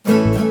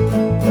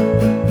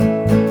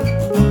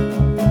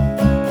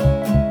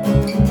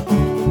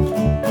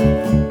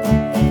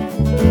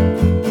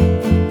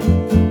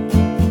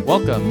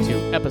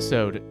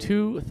episode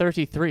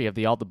 233 of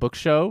the All the Book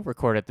Show,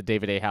 recorded at the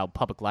David A. Howe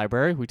Public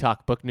Library. We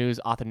talk book news,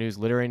 author news,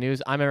 literary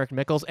news. I'm Eric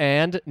Mickles,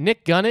 and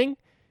Nick Gunning,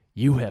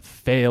 you have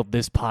failed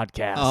this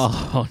podcast.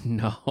 Oh,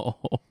 no.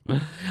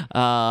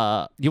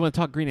 You want to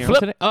talk Green Arrow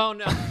Flip. today? Oh,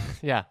 no.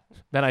 Yeah,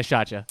 then I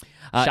shot you.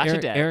 Shot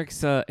you dead.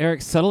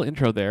 Eric's subtle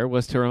intro there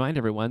was to remind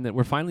everyone that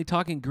we're finally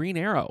talking Green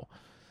Arrow.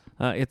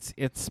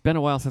 It's been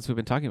a while since we've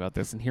been talking about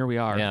this, and here we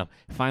are,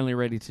 finally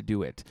ready to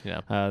do it.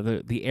 Yeah.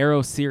 The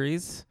Arrow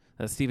series,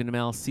 Stephen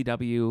Amell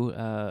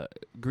CW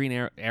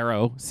Green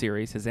Arrow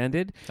series has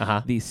ended.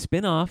 Uh-huh. The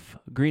spin-off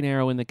Green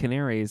Arrow and the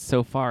Canaries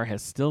so far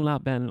has still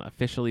not been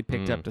officially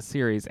picked up to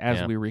series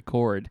as we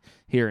record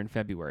here in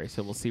February,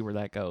 so we'll see where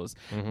that goes.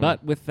 Mm-hmm.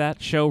 But with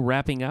that show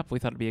wrapping up, we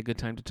thought it'd be a good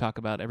time to talk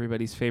about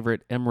everybody's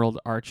favorite Emerald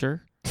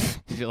Archer.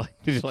 Did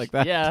you like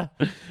that? Yeah,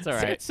 it's all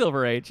right. It's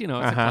Silver Age, it's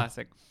a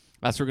classic.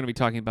 So we're going to be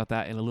talking about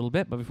that in a little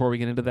bit. But before we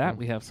get into that,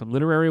 we have some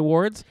literary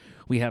awards.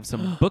 We have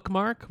some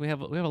bookmark. We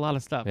have a lot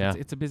of stuff. Yeah.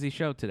 It's a busy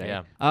show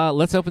today. Yeah.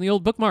 Let's open the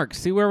old bookmark.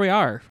 See where we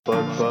are.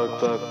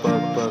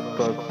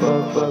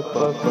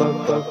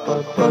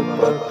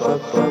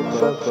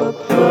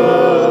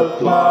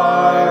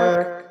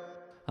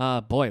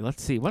 Boy,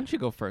 let's see. Why don't you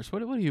go first?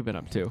 What have you been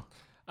up to?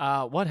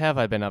 What have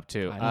I been up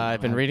to?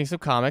 I've been reading some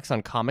comics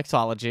on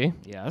Comixology.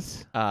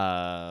 Yes.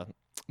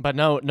 But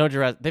no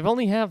Jurassic. They've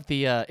only have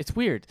the. It's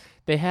weird.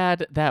 They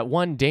had that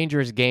one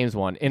Dangerous Games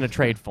one in a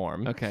trade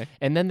form. Okay.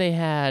 And then they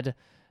had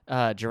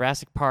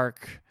Jurassic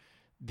Park,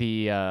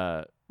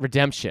 the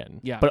Redemption.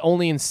 Yeah. But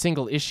only in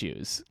single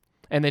issues.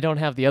 And they don't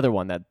have the other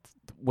one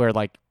where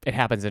like it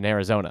happens in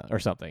Arizona or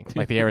something,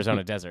 like the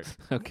Arizona desert.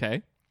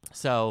 Okay.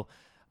 So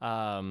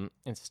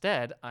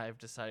instead, I've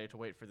decided to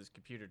wait for this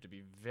computer to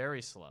be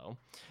very slow.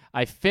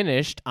 I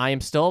finished I Am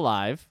Still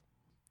Alive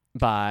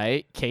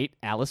by Kate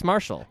Alice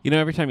Marshall.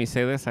 Every time you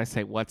say this, I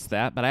say, what's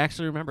that? But I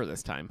actually remember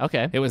this time.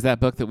 Okay. It was that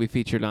book that we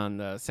featured on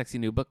the Sexy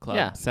New Book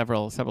Club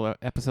several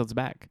episodes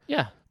back.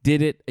 Yeah.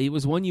 It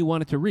was one you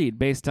wanted to read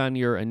based on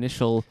your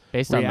initial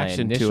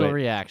reaction to it. Initial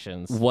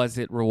reactions. Was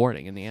it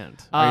rewarding in the end?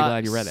 Are you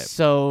glad you read it?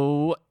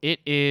 So it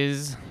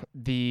is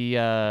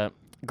the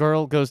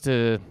girl goes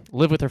to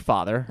live with her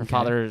father. Her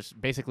father's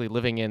basically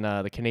living in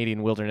the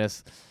Canadian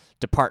wilderness,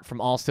 depart from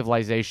all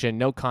civilization,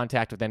 no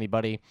contact with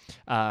anybody.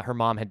 Her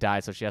mom had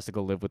died, so she has to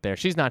go live with there.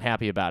 She's not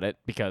happy about it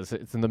because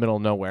it's in the middle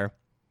of nowhere.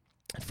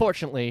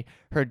 Fortunately,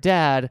 her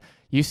dad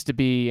used to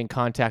be in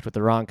contact with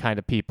the wrong kind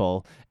of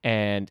people,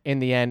 and in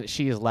the end,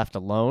 she is left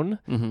alone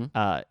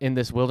in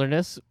this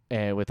wilderness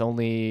with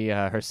only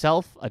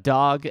herself, a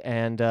dog,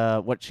 and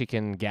what she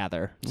can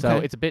gather. Okay. So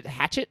it's a bit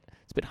Hatchet.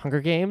 It's a bit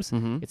Hunger Games.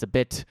 It's a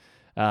bit,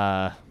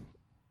 I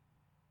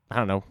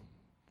don't know,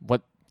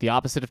 what the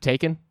opposite of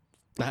Taken?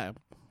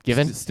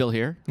 Given? Is it still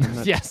here?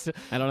 Yes.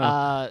 I don't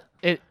know.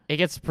 It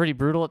gets pretty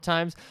brutal at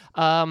times.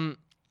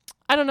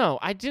 I don't know.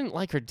 I didn't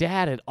like her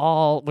dad at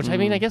all, which I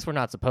mean, I guess we're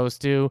not supposed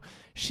to.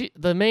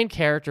 The main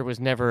character was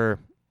never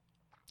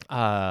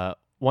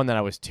one that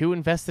I was too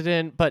invested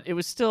in, but it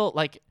was still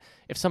like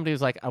if somebody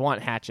was like, I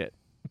want Hatchet,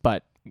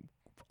 but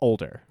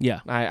older.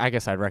 Yeah. I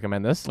guess I'd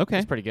recommend this. Okay.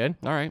 It's pretty good.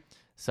 All right.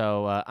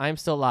 So I'm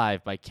Still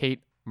Alive by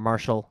Kate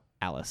Marshall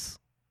Alice.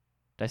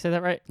 Did I say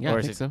that right? Yeah, or I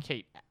is think it so.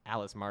 Kate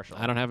Alice Marshall?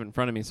 I don't have it in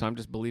front of me, so I'm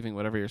just believing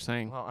whatever you're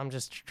saying. Well, I'm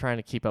just trying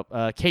to keep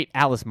up. Kate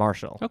Alice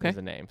Marshall is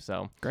the name.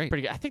 So Great.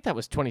 Pretty good. I think that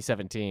was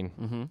 2017.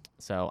 Mm-hmm.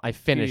 So I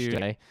finished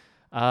it.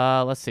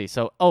 Let's see.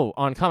 So,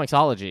 on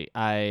Comixology,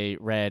 I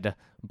read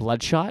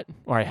Bloodshot,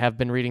 or I have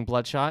been reading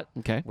Bloodshot.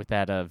 Okay. With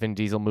that Vin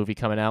Diesel movie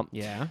coming out.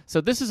 Yeah.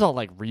 So this is all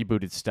like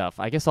rebooted stuff.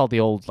 I guess all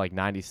the old like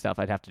 90s stuff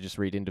I'd have to just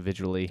read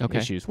individually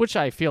issues, which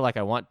I feel like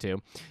I want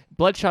to.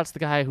 Bloodshot's the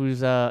guy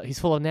who's he's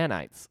full of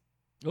nanites.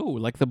 Oh,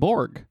 like the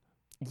Borg.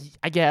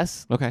 I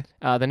guess. Okay.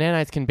 The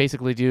nanites can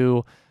basically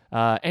do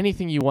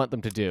anything you want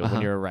them to do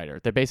when you're a writer.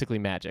 They're basically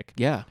magic.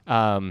 Yeah.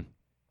 The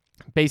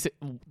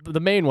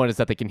main one is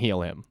that they can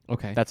heal him.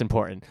 Okay. That's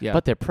important. Yeah.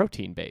 But they're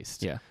protein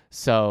based. Yeah.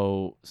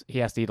 So he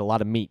has to eat a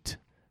lot of meat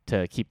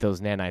to keep those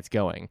nanites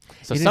going.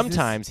 So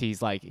sometimes he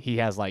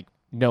has like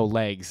no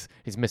legs,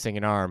 he's missing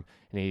an arm,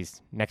 and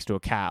he's next to a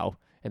cow,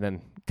 and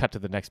then cut to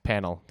the next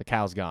panel, the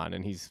cow's gone,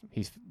 and he's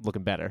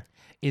looking better.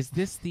 Is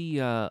this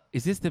the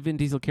Vin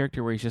Diesel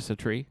character where he's just a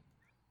tree?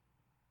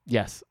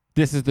 Yes.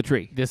 This is the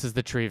tree. This is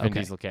the tree Vin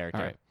Diesel character.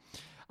 All right.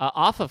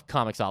 Off of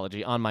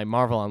Comixology on my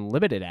Marvel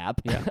Unlimited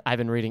app, I've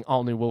been reading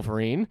All New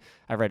Wolverine.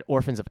 I read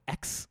Orphans of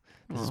X.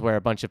 This is where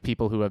a bunch of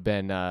people who have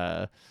been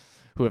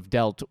who have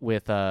dealt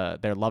with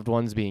their loved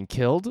ones being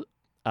killed.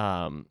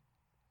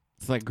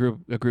 It's like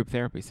a group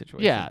therapy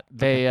situation. Yeah,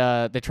 they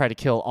try to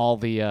kill all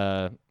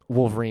the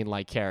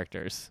Wolverine-like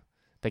characters.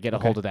 They get a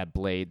hold of that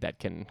blade that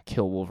can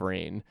kill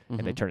Wolverine,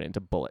 and they turn it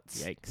into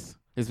bullets. Yikes.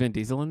 Is Vin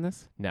Diesel in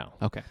this? No.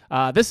 Okay.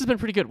 This has been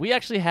pretty good. We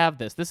actually have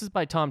this. This is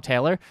by Tom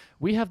Taylor.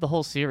 We have the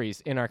whole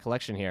series in our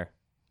collection here.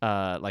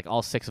 Like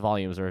all 6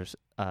 volumes, or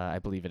I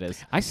believe it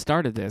is. I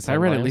started this. I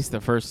read at least the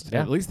first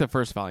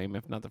volume,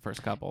 if not the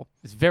first couple.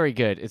 It's very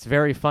good. It's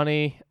very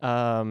funny.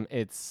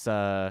 It's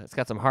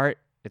got some heart.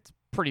 It's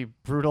pretty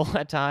brutal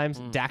at times.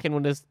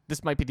 Daken,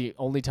 this might be the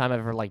only time I've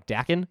ever liked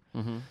Daken.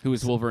 Who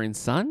is Wolverine's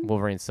son?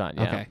 Wolverine's son,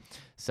 yeah. Okay.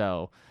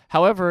 So,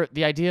 however,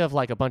 the idea of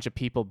like a bunch of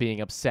people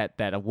being upset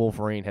that a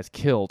Wolverine has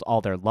killed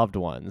all their loved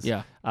ones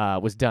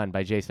was done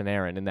by Jason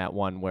Aaron in that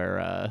one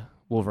where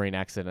Wolverine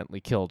accidentally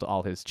killed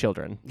all his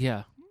children.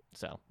 Yeah.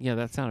 So yeah,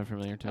 that sounded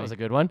familiar to me. That was a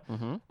good one.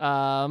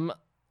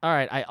 All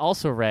right, I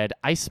also read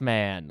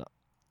Iceman.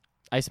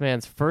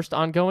 Iceman's first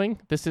ongoing.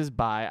 This is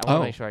by. I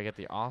want to make sure I get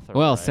the author.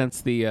 Well, right.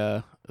 since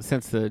the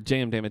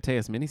J.M.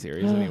 DeMatteis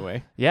miniseries,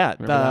 anyway. Yeah,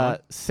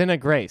 the Cinna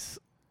Grace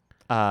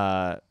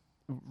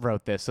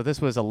wrote this. So this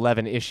was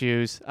 11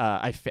 issues.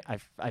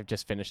 I've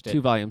just finished it.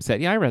 2-volume set.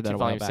 Yeah, I read that a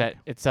while back. Set.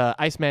 It's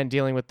Iceman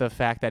dealing with the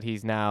fact that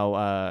he's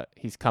now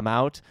he's come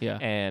out,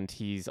 and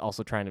he's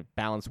also trying to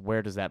balance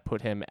where does that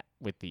put him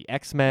with the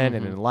X-Men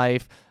and in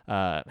life,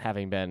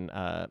 having been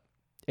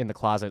in the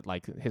closet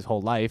like his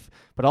whole life,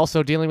 but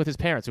also dealing with his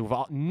parents who've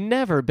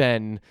never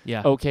been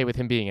okay with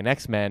him being an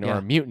X-Men or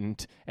a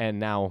mutant, and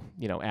now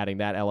adding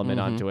that element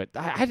onto it.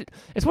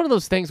 It's one of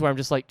those things where I'm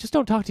just like, just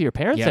don't talk to your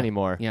parents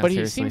anymore. Yeah, but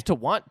seriously. he seems to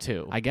want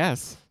to. I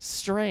guess.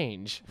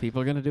 Strange.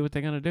 People are gonna do what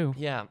they're gonna do.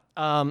 Yeah.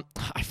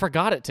 I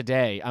forgot it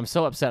today. I'm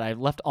so upset. I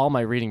left all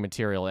my reading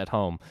material at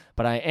home,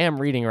 but I am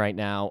reading right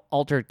now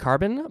Altered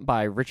Carbon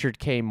by Richard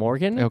K.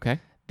 Morgan. Okay.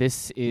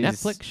 This is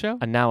Netflix show?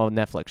 Now a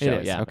Netflix show.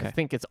 It is, yeah. okay. I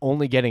think it's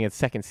only getting its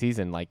second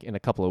season like in a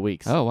couple of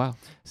weeks. Oh wow.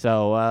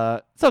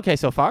 So it's okay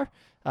so far.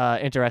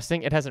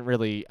 Interesting. It hasn't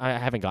really. I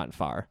haven't gotten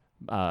far.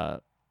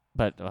 But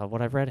what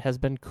I've read has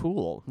been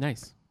cool.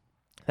 Nice.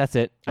 That's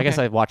it. I guess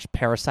I watched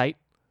Parasite,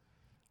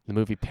 the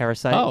movie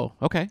Parasite. Oh,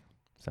 okay.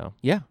 So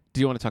yeah. Do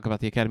you want to talk about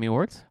the Academy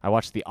Awards? I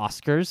watched the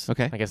Oscars.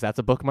 Okay. I guess that's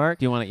a bookmark.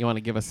 Do you want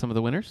to give us some of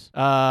the winners?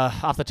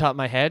 Off the top of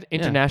my head,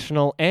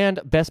 International and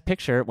Best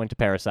Picture went to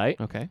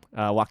Parasite. Okay.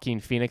 Joaquin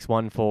Phoenix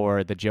won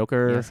for The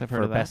Joker. Yes, I've heard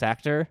for of that. Best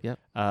Actor.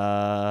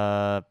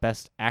 Yep.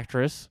 Best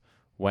Actress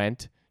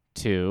went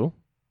to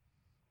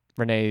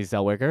Renee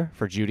Zellweger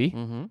for Judy.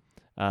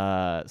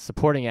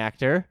 Supporting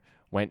Actor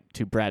went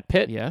to Brad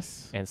Pitt.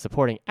 Yes. And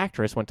Supporting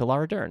Actress went to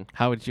Laura Dern.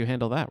 How did you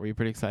handle that? Were you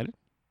pretty excited?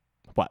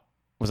 What?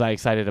 Was I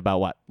excited about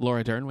what?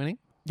 Laura Dern winning?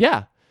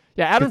 Yeah.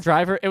 Yeah, Adam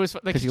Driver. It was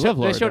like they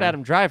showed Dern.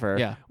 Adam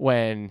Driver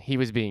when he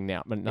was being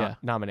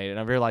nominated. And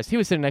I realized he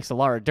was sitting next to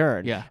Laura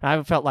Dern. Yeah. And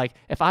I felt like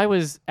if I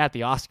was at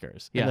the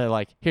Oscars and they're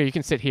like, here, you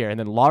can sit here, and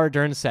then Laura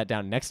Dern sat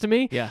down next to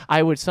me,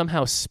 I would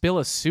somehow spill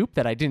a soup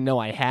that I didn't know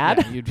I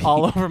had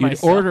all over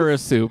myself. You'd order a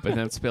soup and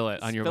then spill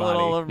it on your body. Spill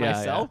it all over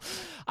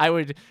myself. I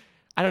would,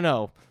 I don't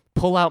know,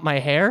 pull out my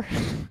hair.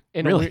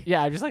 Really?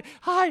 I'm just like,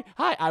 hi.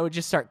 I would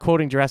just start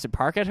quoting Jurassic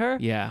Park at her.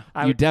 Yeah,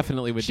 you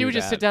definitely would. She would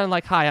just sit down and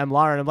like, hi, I'm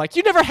Laura, and I'm like,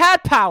 you never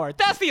had power.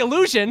 That's the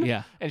illusion.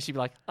 Yeah, and she'd be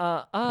like,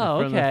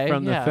 okay,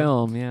 from the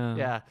film. Yeah,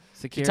 yeah.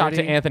 Security. Talk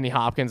to Anthony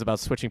Hopkins about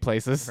switching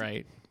places.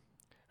 Right.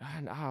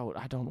 No,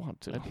 I don't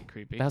want to. That'd be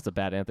creepy. That's a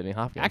bad Anthony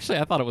Hopkins. Actually,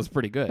 I thought it was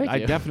pretty good. Thank I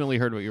you. definitely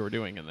heard what you were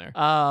doing in there.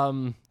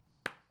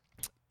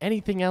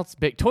 Anything else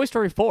big? Toy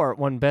Story 4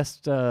 won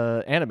Best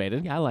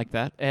Animated. Yeah, I like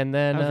that. And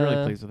then I was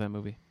really pleased with that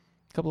movie.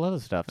 A couple other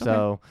stuff. Okay,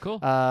 so cool.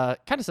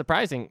 Kind of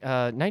surprising.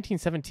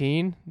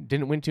 1917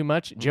 didn't win too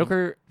much.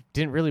 Joker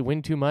didn't really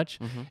win too much.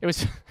 It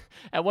was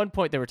at one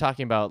point they were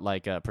talking about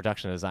like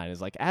production design.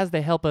 It's like as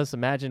they help us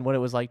imagine what it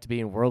was like to be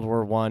in World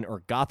War I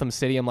or Gotham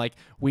City. I'm like,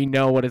 we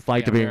know what it's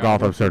like to be in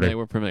Gotham City.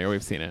 We're familiar.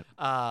 We've seen it.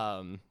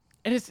 And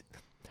it's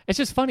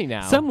just funny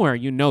now. Somewhere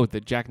you know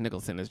that Jack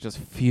Nicholson is just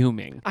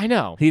fuming. I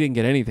know. He didn't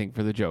get anything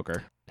for the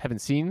Joker. Haven't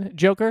seen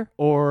Joker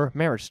or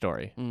Marriage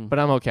Story, but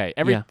I'm okay.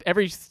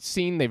 Every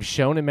scene they've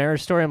shown in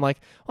Marriage Story, I'm like,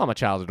 well, I'm a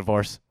child of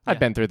divorce. I've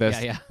been through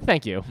this. Yeah.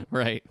 Thank you.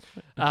 Right.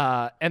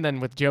 And then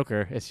with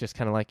Joker, it's just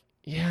kind of like,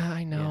 yeah,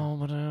 I know,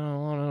 but I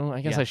don't want to. I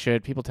guess I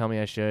should. People tell me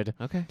I should.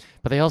 Okay.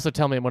 But they also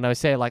tell me when I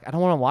say, like, I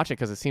don't want to watch it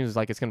because it seems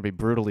like it's going to be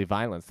brutally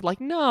violent. Like,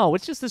 no,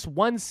 it's just this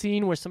one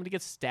scene where somebody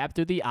gets stabbed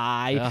through the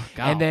eye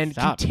and then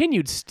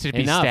continued to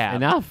be stabbed.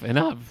 Enough. And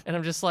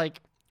I'm just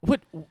like,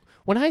 what?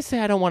 When I say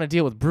I don't want to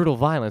deal with brutal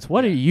violence,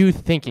 what are you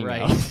thinking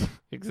of?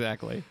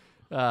 Exactly.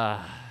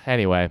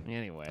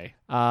 Anyway.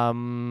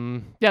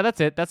 Yeah,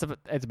 that's it. It's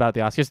about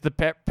the Oscars. The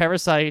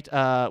Parasite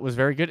was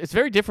very good. It's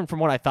very different from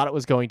what I thought it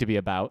was going to be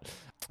about,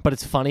 but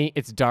it's funny.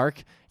 It's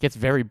dark. It gets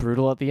very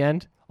brutal at the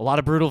end. A lot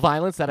of brutal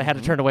violence that I had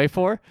to turn away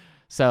for.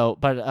 So,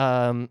 but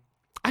I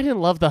didn't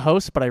love the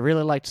host, but I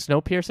really liked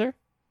Snowpiercer.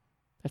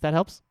 If that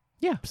helps.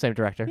 Yeah. Same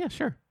director. Yeah,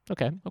 sure.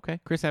 Okay.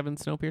 Chris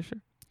Evans,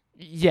 Snowpiercer?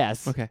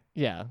 Yes. Okay.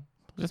 Yeah.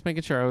 Just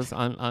making sure I was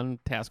on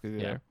task with you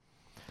there.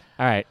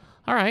 All right.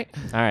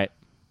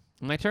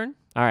 My turn?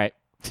 All right.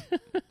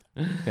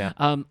 Yeah.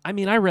 I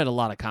mean, I read a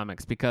lot of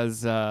comics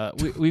because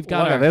we've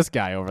got Look at this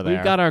guy over there.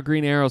 We've got our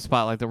Green Arrow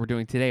spotlight that we're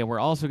doing today, and we're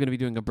also going to be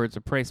doing a Birds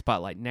of Prey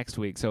spotlight next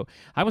week. So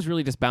I was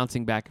really just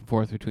bouncing back and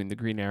forth between the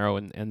Green Arrow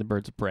and the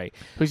Birds of Prey.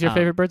 Who's your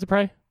favorite Birds of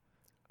Prey?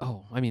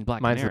 Oh, I mean,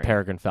 Black Mine's Canary. the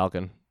Peregrine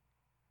Falcon.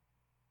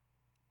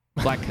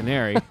 Black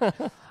Canary.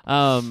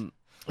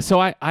 So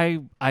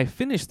I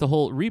finished the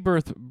whole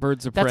Rebirth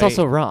Birds of Prey. That's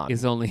also wrong.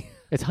 Is only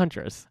it's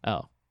Huntress.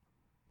 Oh.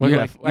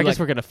 I guess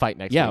we're gonna fight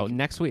next week.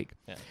 Next week.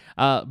 Yeah.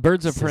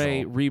 Birds of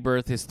Prey Sizzle.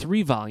 Rebirth is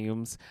 3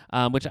 volumes,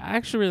 which I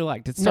actually really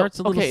liked. It starts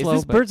a little slow.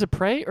 Is this Birds of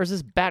Prey or is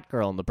this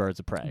Batgirl and the Birds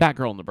of Prey?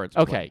 Batgirl and the Birds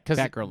of Prey. Okay, because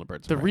Batgirl and the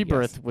Birds the of Prey.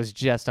 Rebirth was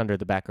just under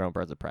the Batgirl and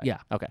Birds of Prey. Yeah.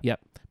 Okay. Yep.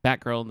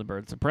 Batgirl and the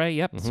Birds of Prey.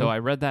 Yep. Mm-hmm. So I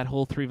read that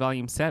whole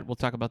 3-volume set. We'll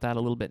talk about that a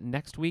little bit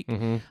next week.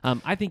 Mm-hmm.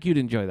 I think you'd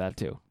enjoy that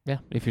too. Yeah.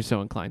 If you're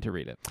so inclined to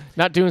read it.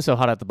 Not doing so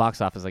hot at the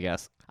box office, I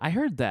guess. I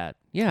heard that.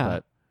 Yeah.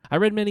 But I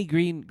read many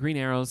Green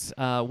Arrows.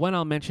 One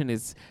I'll mention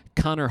is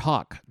Connor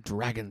Hawke,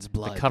 Dragon's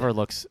Blood. the cover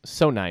looks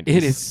so 90s.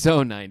 It is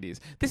so 90s.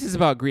 This is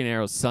about Green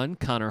Arrow's son,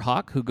 Connor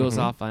Hawke, who goes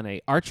off on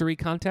a archery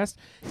contest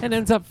and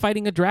ends up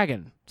fighting a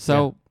dragon.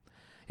 So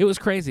it was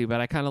crazy, but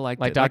I kind of liked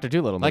it. Like Dr.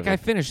 Dolittle movie. Like I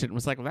finished it and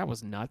was like, well, that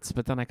was nuts,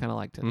 but then I kind of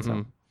liked it.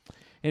 Mm-hmm. So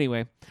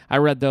anyway, I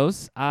read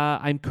those.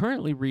 I'm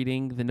currently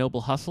reading The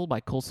Noble Hustle by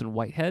Colson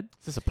Whitehead.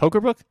 Is this a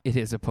poker book? It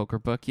is a poker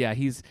book. Yeah,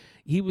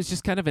 he was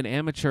just kind of an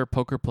amateur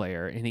poker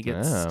player, and he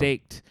gets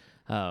staked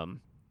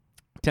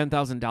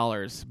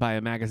 $10,000 by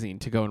a magazine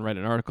to go and write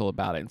an article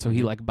about it. And so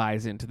he like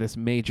buys into this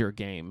major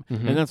game,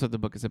 and that's what the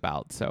book is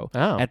about. So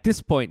at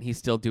this point, he's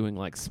still doing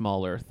like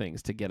smaller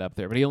things to get up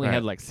there, but he only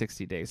had like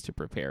 60 days to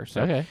prepare.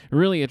 So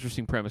really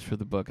interesting premise for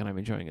the book, and I'm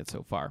enjoying it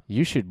so far.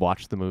 You should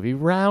watch the movie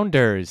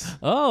Rounders.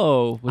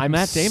 Oh, with I'm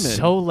Matt Damon.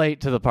 so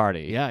late to the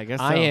party. Yeah, I guess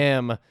so. I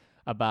am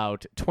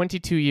about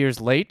 22 years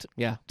late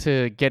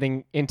to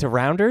getting into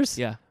Rounders.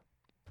 Yeah.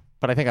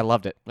 But I think I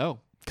loved it. Oh.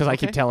 Because I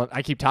keep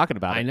talking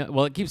about it. I know.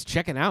 Well, it keeps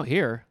checking out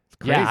here. It's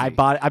crazy. Yeah, I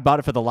bought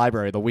it for the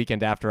library the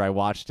weekend after I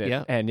watched it.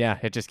 Yeah. And yeah,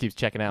 it just keeps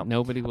checking out.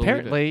 Nobody will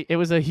Apparently, it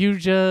was a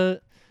huge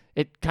it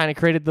kind of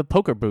created the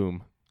poker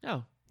boom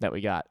that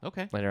we got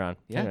later on.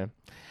 Yeah. Anyway.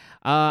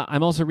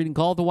 I'm also reading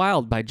Call of the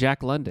Wild by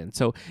Jack London.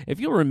 So if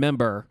you'll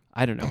remember,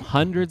 I don't know,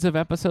 hundreds of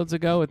episodes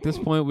ago at this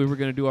point, we were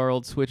going to do our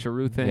old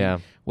switcheroo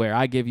thing where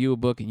I give you a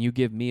book and you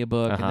give me a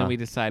book. And then we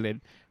decided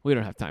we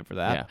don't have time for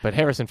that. Yeah, but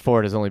Harrison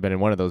Ford has only been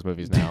in one of those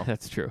movies now.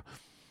 That's true.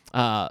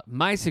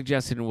 My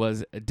suggestion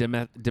was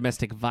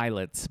Domestic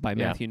Violets by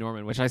Matthew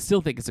Norman, which I still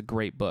think is a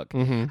great book.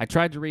 I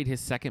tried to read his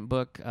second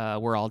book,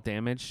 We're All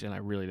Damaged, and I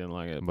really didn't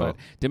like it. But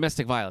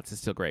Domestic Violets is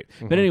still great.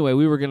 But anyway,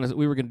 we were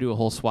gonna do a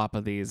whole swap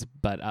of these.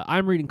 But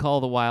I'm reading Call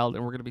of the Wild,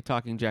 and we're gonna be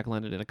talking Jack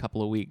London in a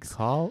couple of weeks.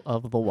 Call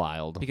of the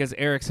Wild. Because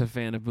Eric's a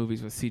fan of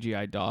movies with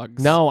CGI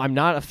dogs. No, I'm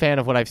not a fan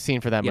of what I've seen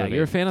for that movie. Yeah,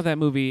 you're a fan of that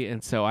movie,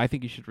 and so I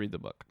think you should read the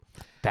book.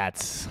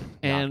 That's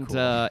and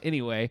cool.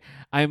 Anyway,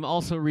 I'm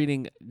also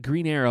reading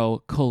Green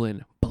Arrow: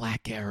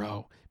 Black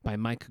Arrow by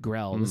Mike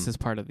Grell. This is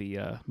part of the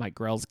Mike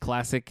Grell's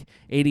classic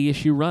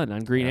 80-issue run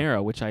on Green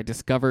Arrow, which I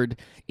discovered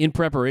in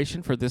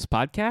preparation for this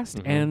podcast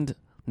and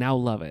now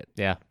love it.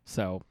 Yeah.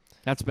 So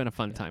that's been a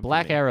fun time.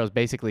 Black for me. Arrow is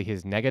basically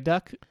his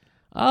Negaduck.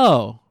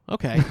 Oh,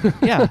 okay.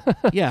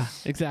 Yeah,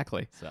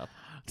 exactly.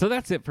 So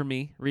that's it for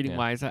me, reading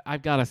wise.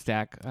 I've got a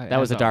stack. That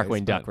was a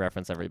Darkwing Duck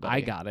reference, everybody. I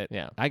got it.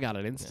 Yeah. I got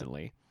it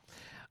instantly.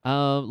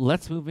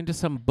 Let's move into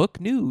some book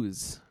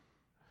news.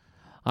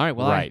 All right.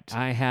 Well,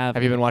 I have.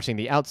 Have you been watching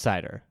The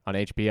Outsider on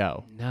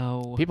HBO?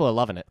 No. People are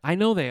loving it. I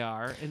know they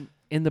are,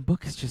 and the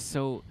book is just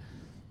so.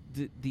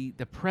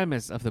 The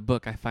premise of the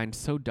book I find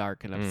so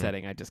dark and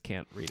upsetting. I just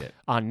can't read it.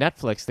 On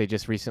Netflix, they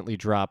just recently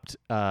dropped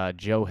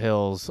Joe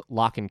Hill's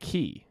Lock and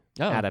Key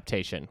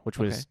adaptation, which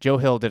was Joe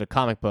Hill did a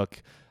comic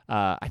book.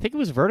 I think it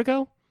was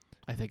Vertigo.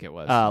 I think it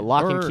was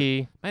Lock and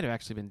Key. Might have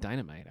actually been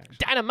Dynamite.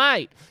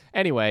 Dynamite.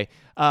 Anyway,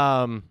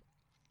 I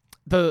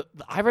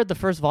read the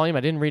first volume.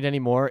 I didn't read any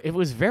more. It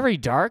was very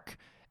dark,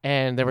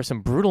 and there were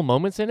some brutal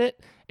moments in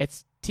it.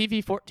 It's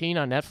TV 14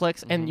 on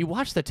Netflix, and you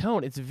watch the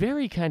tone. It's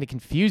very kind of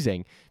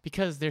confusing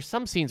because there's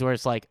some scenes where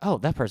it's like, oh,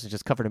 that person's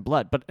just covered in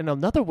blood. But in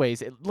other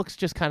ways, it looks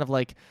just kind of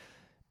like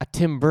a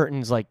Tim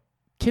Burton's like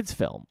kids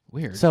film.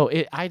 Weird. So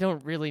I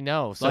don't really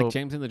know. So, like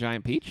James and the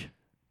Giant Peach?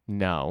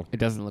 No, it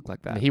doesn't look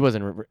like that. He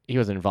wasn't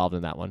involved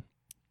in that one.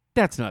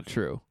 That's not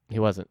true. He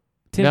wasn't.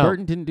 Tim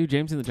Burton didn't do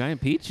James and the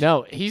Giant Peach?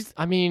 No, he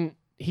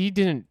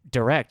didn't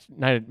direct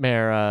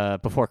Nightmare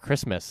Before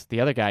Christmas. The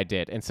other guy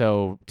did. And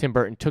so Tim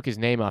Burton took his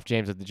name off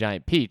James and the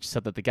Giant Peach so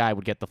that the guy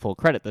would get the full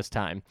credit this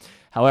time.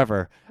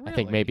 However, I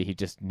think maybe he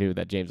just knew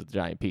that James and the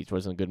Giant Peach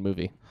wasn't a good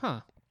movie.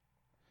 Huh.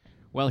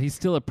 Well, he's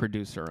still a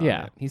producer on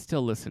it. He's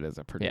still listed as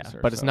a producer.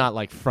 Yeah, but it's not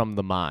like from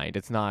the mind.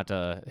 It's not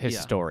his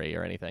story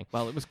or anything.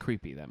 Well, it was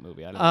creepy, that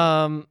movie. I don't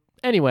know.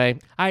 Anyway.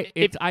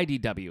 It's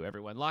IDW,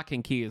 everyone. Lock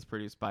and Key is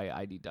produced by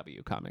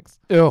IDW Comics.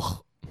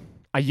 Ugh.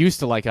 I used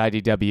to like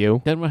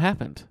IDW. Then what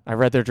happened? I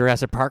read their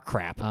Jurassic Park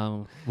crap.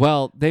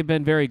 Well, they've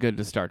been very good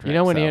to Star Trek. You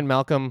know when Ian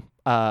Malcolm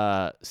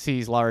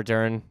sees Laura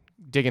Dern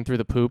digging through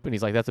the poop, and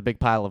he's like, that's a big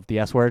pile of the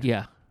S word?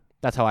 Yeah.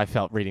 That's how I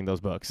felt reading those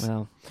books.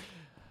 Well,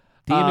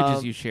 the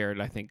images you shared,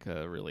 I think,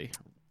 really...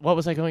 What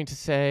was I going to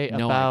say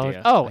no about...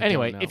 idea. Oh,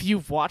 anyway, if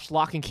you've watched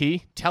Lock and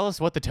Key, tell us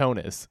what the tone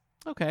is.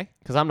 Okay.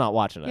 Because I'm not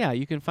watching it. Yeah,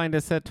 you can find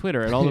us at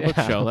Twitter at All the Book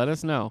Show. Let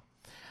us know.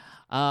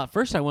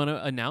 First, I want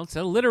to announce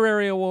a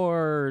literary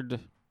award.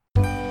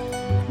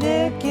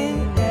 Nick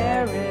and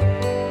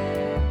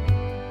Eric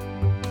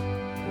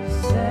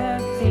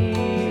present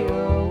the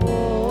awards.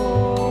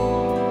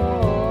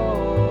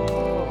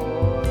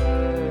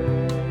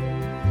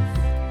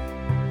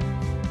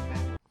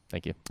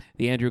 Thank you.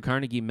 The Andrew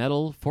Carnegie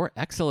Medal for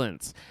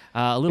Excellence.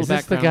 A little Is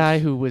this background. the guy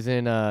who was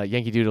in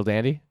Yankee Doodle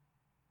Dandy?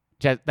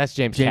 That's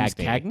James Cagney.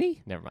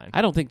 Cagney? Never mind.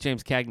 I don't think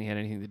James Cagney had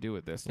anything to do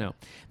with this, no.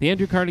 The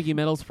Andrew Carnegie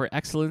Medals for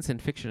Excellence in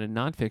Fiction and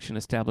Nonfiction,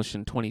 established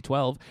in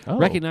 2012,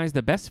 recognize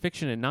the best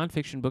fiction and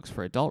nonfiction books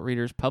for adult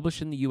readers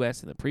published in the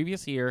U.S. in the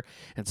previous year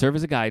and serve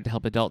as a guide to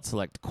help adults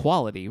select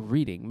quality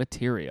reading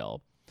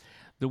material.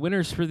 The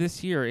winners for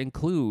this year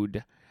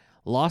include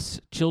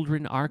Lost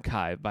Children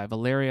Archive by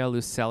Valeria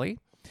Lucelli.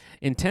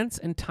 Intense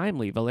and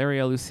timely,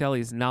 Valeria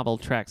Lucelli's novel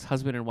tracks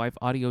husband and wife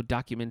audio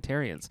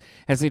documentarians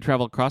as they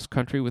travel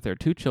cross-country with their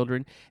 2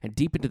 children and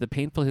deep into the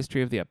painful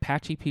history of the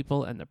Apache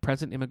people and the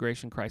present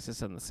immigration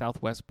crisis on the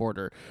southwest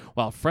border,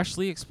 while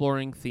freshly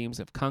exploring themes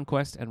of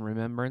conquest and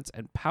remembrance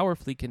and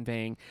powerfully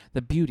conveying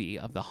the beauty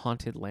of the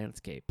haunted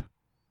landscape.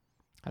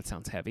 That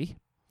sounds heavy.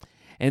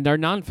 And our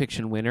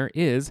nonfiction winner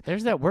is...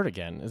 There's that word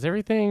again. Is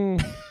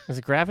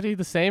gravity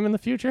the same in the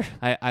future?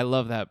 I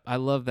love that. I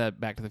love that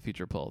Back to the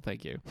Future pull.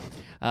 Thank you.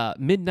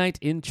 Midnight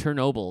in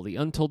Chernobyl, the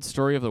untold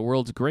story of the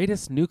world's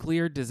greatest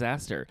nuclear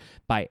disaster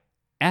by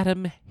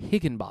Adam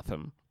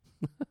Higginbotham.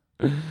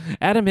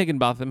 Adam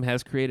Higginbotham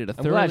has created a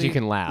I'm glad you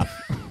can laugh.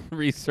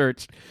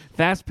 researched,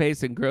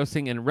 fast-paced,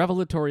 engrossing, and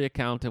revelatory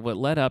account of what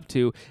led up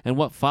to and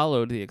what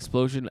followed the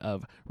explosion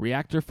of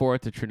Reactor 4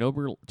 at the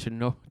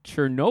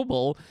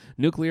Chernobyl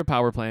nuclear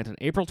power plant on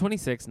April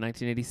 26,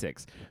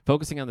 1986,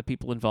 focusing on the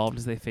people involved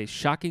as they face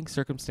shocking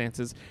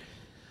circumstances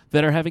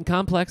that are having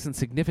complex and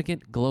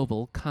significant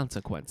global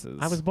consequences.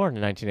 I was born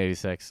in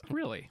 1986.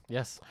 Really?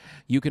 Yes.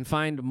 You can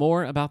find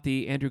more about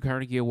the Andrew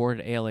Carnegie Award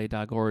at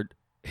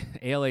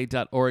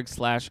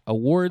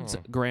ala.org/awards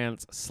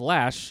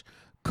grants/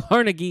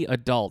 Carnegie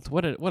Adult.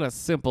 What a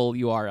simple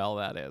URL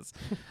that is.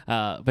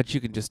 But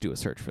you can just do a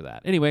search for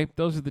that. Anyway,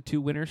 those are the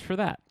 2 winners for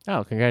that.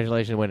 Oh,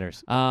 congratulations,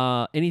 winners.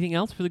 Anything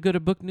else for the good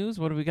of book news?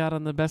 What do we got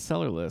on the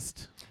bestseller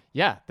list?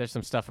 Yeah, there's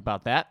some stuff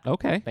about that.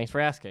 Okay. Thanks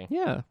for asking.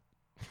 Yeah.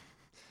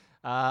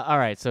 All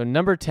right, so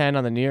number 10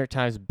 on the New York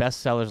Times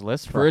bestsellers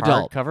list For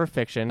adult. hardcover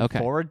fiction Okay.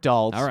 for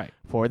adults. All right.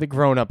 For the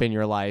grown-up in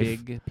your life.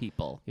 Big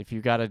people. If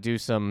you got to do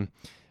some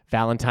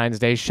Valentine's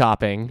Day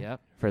shopping Yep.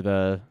 for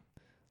the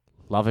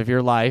love of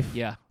your life,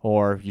 Yeah.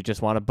 or you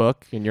just want a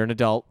book and you're an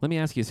adult. Let me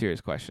ask you a serious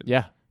question.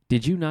 Yeah,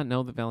 Did you not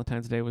know that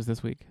Valentine's Day was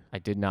this week? I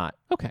did not,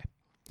 Okay.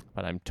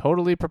 but I'm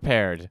totally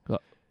prepared.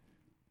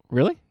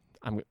 Really?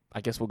 I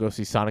guess we'll go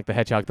see Sonic the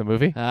Hedgehog the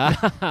movie.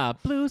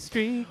 Blue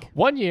streak.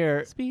 One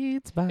year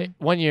Speeds by.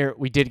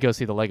 we did go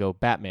see the Lego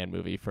Batman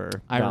movie for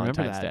I remember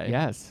Valentine's that. Day.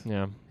 Yes.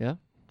 Yeah. Yeah.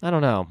 I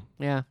don't know.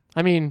 Yeah.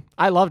 I mean,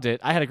 I loved it.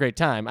 I had a great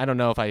time. I don't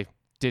know if I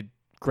did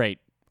great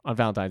on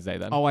Valentine's Day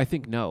then. Oh, I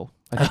think no.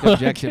 I think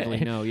objectively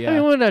Okay. no. I Yeah.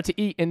 mean, we went out to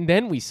eat and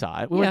then we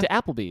saw it. We went Yeah.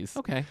 to Applebee's.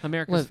 Okay.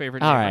 America's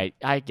favorite. All neighbor. right,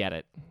 I get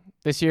it.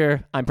 This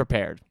year, I'm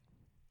prepared.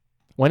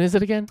 When is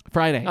it again?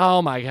 Friday.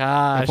 Oh my The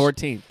gosh.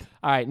 14th.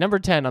 All right, number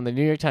 10 on the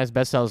New York Times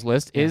bestsellers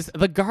list is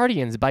The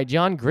Guardians by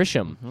John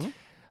Grisham.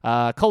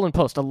 Colin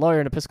Post, a lawyer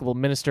and Episcopal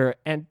minister,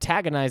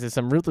 antagonizes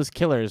some ruthless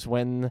killers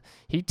when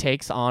he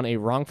takes on a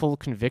wrongful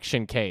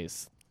conviction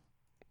case.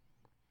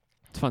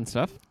 It's fun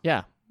stuff.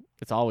 Yeah,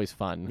 it's always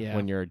fun Yeah.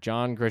 when you're a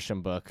John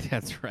Grisham book.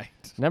 That's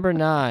right. Number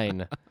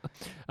 9.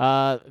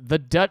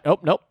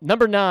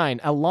 Number 9,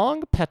 A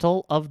Long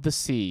Petal of the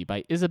Sea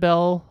by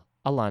Isabel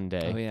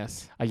Allende. Oh,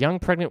 yes. A young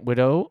pregnant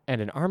widow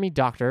and an army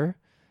doctor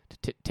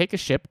take a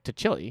ship to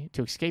Chile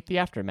to escape the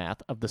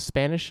aftermath of the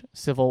Spanish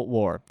Civil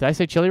War. Did I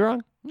say Chile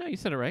wrong? No, you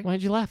said it right. Why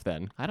did you laugh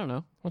then? I don't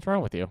know. What's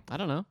wrong with you? I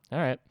don't know. All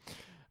right.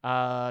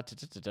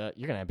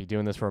 You're going to be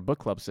doing this for a book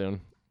club soon.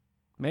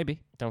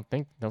 Maybe. Don't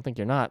think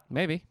you're not.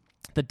 Maybe.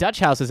 The Dutch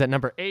House is at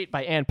number 8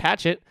 by Ann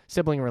Patchett.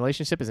 Sibling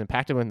relationship is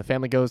impacted when the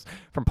family goes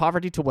from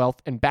poverty to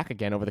wealth and back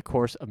again over the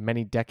course of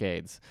many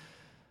decades.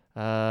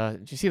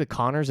 Did you see the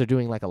Connors are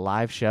doing like a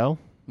live show?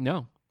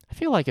 No. I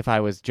feel like if I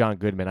was John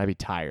Goodman, I'd be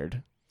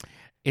tired.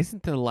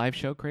 Isn't the live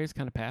show craze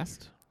kind of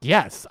past?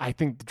 Yes, I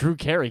think Drew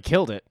Carey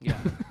killed it. Yeah,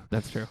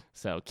 that's true.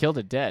 So, killed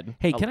it dead.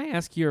 Hey, can I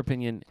ask your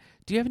opinion?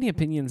 Do you have any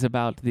opinions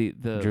about the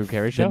Drew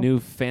Carey the show? new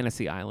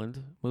Fantasy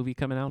Island movie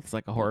coming out? It's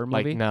like a horror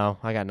movie. Like, no,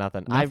 I got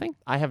nothing. Nothing?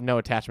 I have no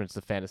attachments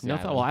to Fantasy No,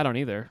 Island. well, I don't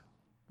either.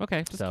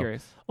 Okay, just So,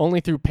 curious.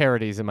 Only through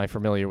parodies am I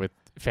familiar with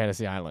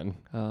Fantasy Island.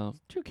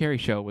 Drew Carey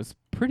show was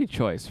pretty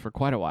choice for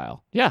quite a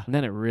while, Yeah, and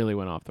then it really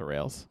went off the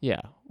rails. yeah.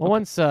 Well, Okay.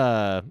 once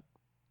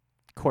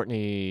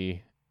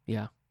Courtney,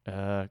 Yeah,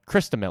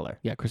 Krista Miller.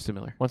 yeah, Kristen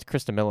Miller. Once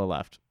Krista Miller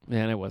left,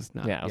 Man, it was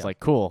not. I was like,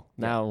 cool.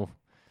 Now,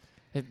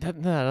 that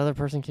other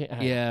person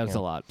can't. yeah, it was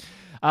a lot.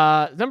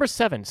 Number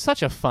 7,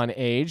 Such a Fun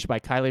Age by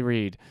Kylie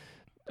Reed.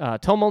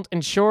 Tumult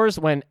ensures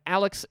when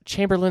Alex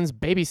Chamberlain's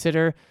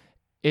babysitter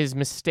is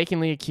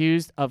mistakenly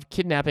accused of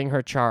kidnapping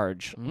her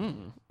charge.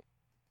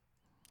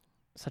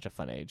 Such a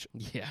fun age.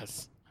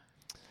 Yes.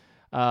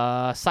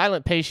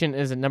 Silent Patient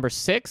is at number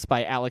 6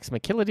 by Alex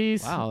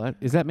McKillides. Wow,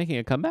 is that making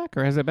a comeback,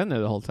 or has it been there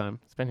the whole time?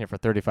 It's been here for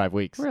 35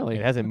 weeks. Really?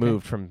 It hasn't Okay.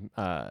 moved from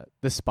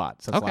this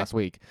spot since Okay. last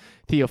week.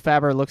 Theo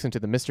Faber looks into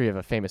the mystery of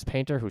a famous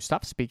painter who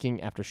stopped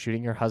speaking after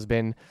shooting her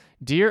husband.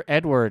 Dear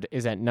Edward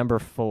is at number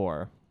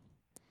 4.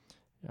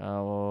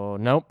 Oh,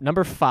 nope.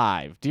 Number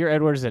 5. Dear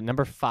Edward is at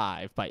number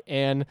 5 by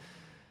Anne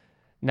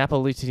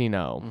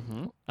Napolitano.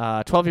 Mm-hmm.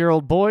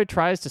 12-year-old boy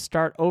tries to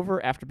start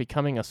over after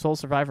becoming a sole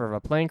survivor of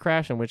a plane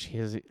crash in which he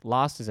has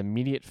lost his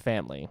immediate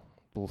family.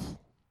 Oof.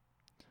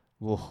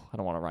 Oof, I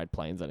don't want to ride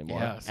planes anymore.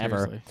 Yeah,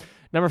 ever. seriously.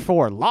 Number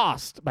 4,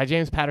 Lost by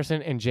James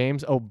Patterson and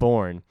James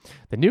O'Bourne.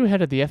 The new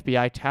head of the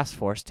FBI task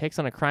force takes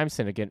on a crime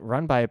syndicate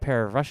run by a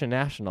pair of Russian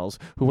nationals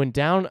who went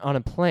down on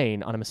a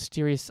plane on a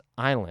mysterious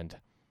island.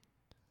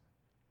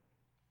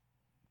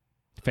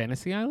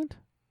 Fantasy Island?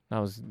 That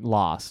was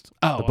Lost.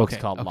 Oh, the book's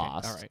okay, called okay,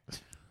 Lost. All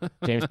right.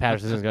 James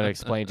Patterson is going to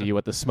explain to you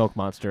what the smoke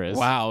monster is.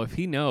 Wow, if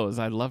he knows,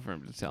 I'd love for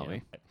him to tell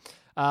me.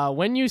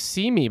 When You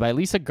See Me by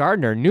Lisa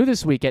Gardner. New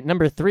this week at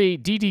number 3,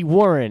 Dee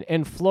Warren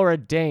and Flora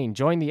Dane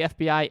join the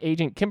FBI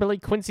agent Kimberly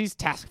Quincy's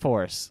task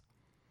force.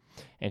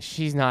 And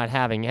she's not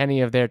having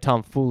any of their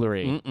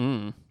tomfoolery.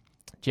 Mm-mm.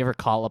 Do you ever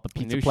call up a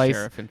pizza New place,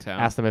 sheriff in town.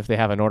 ask them if they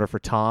have an order for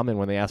Tom, and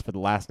when they ask for the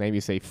last name,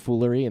 you say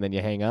foolery, and then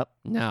you hang up?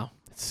 No.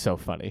 It's so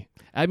funny.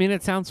 I mean,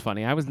 it sounds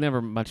funny. I was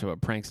never much of a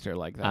prankster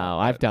like that. Oh,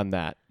 I've done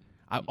that.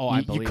 I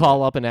believe you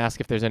call up and ask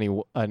if there's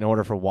an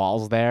order for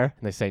walls there,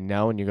 and they say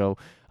no, and you go,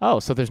 oh,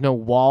 so there's no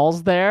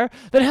walls there?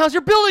 Then how's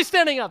your building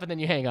standing up? And then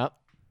you hang up.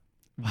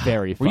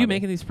 Very funny. Were you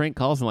making these prank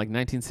calls in like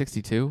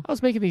 1962? I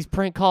was making these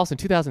prank calls in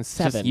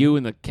 2007. Just you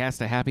and the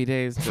cast of Happy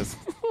Days? Just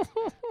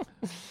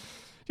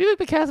Do you think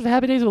the cast of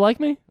Happy Days would like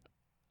me?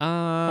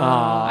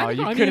 I don't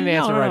you know. I couldn't mean,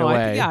 answer no, right no,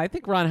 away. I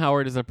think Ron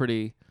Howard is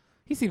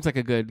he seems like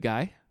a good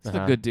guy. He's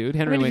a good dude. I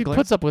Henry mean, if he Winkler.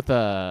 puts up with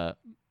a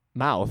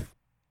mouth,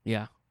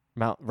 Yeah.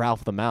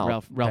 Ralph the Mouth.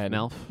 Ralph then-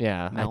 Melf.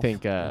 Yeah, I Melf.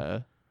 think,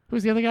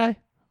 who's the other guy?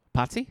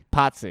 Potsy?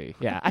 Potsy.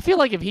 Yeah, I feel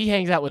like if he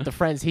hangs out with the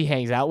friends he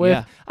hangs out with,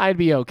 Yeah. I'd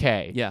be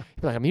okay. Yeah.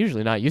 He'd be like, I'm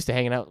usually not used to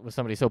hanging out with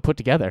somebody so put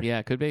together.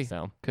 Yeah, could be.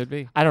 So Could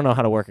be. I don't know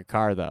how to work a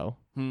car though.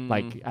 Hmm.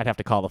 Like I'd have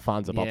to call the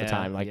Fonz up all the Yeah,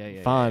 time. Like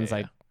yeah, Fonz, yeah.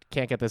 I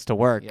can't get this to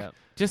work. Yeah.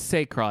 Just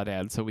say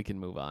crawdad so we can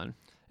move on.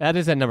 That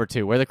is at number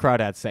 2, where the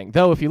crawdads sing.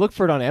 Though if you look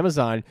for it on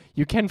Amazon,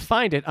 you can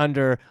find it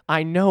under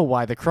I Know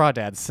Why the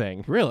Crawdads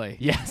Sing. Really?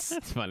 Yes.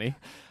 That's funny.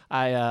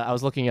 I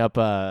was looking up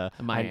Maya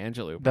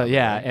Angelou. probably,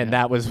 yeah, right? and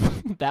that was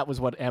that was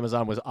what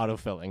Amazon was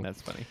autofilling.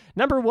 That's funny.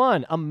 Number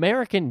 1,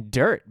 American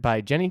Dirt by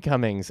Jenny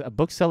Cummings. A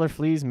bookseller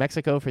flees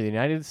Mexico for the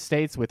United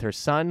States with her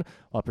son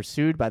while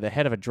pursued by the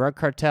head of a drug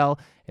cartel.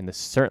 And this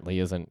certainly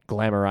isn't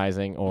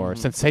glamorizing or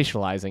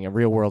sensationalizing a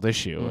real-world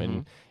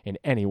issue in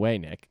any way,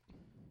 Nick.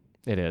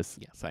 It is.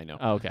 Yes, I know.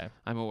 Okay.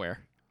 I'm aware.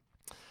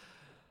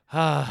 Is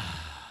All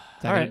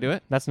that going to do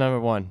it? That's number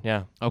 1,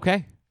 yeah.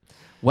 Okay.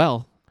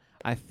 Well,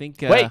 I think...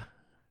 Wait.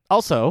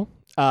 Also,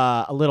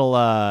 a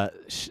little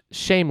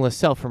shameless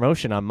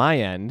self-promotion on my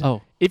end.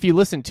 Oh. If you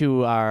listen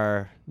to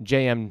our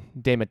J.M.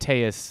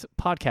 DeMatteis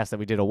podcast that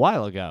we did a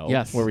while ago,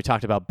 Yes. where we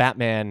talked about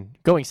Batman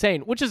going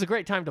sane, which is a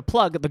great time to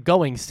plug the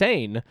Going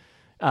Sane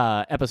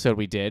episode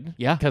we did.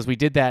 Yeah. Because we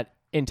did that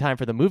in time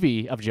for the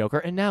movie of Joker.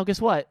 And now, guess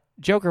what?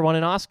 Joker won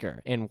an Oscar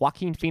in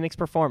Joaquin Phoenix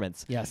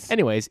performance. Yes.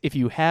 Anyways, if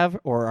you have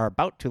or are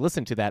about to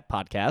listen to that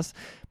podcast,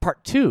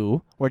 part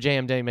 2, where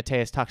J.M.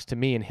 DeMatteis talks to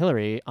me and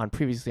Hillary on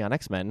Previously on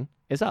X-Men,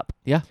 is up.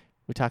 Yeah.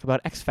 We talk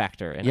about X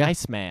Factor and Yeah.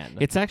 Iceman.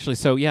 It's actually,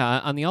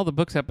 on the All the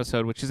Books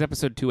episode, which is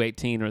episode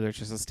 218, or there's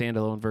just a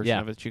standalone version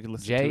of it that you can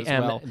listen to as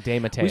J.M. well.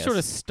 DeMatteis. We sort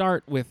of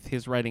start with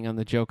his writing on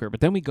the Joker, but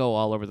then we go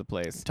all over the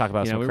place. Talk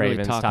about some we Cravens,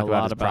 really talk talk a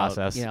about lot his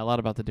process. Yeah, a lot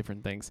about the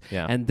different things.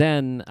 Yeah. And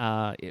then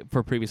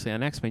for Previously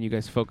on X-Men,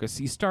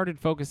 you started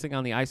focusing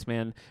on the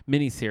Iceman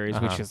miniseries,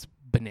 which is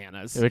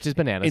bananas. Which is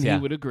bananas, and yeah.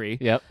 he would agree.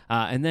 Yep.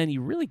 And then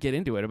you really get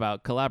into it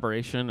about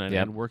collaboration and,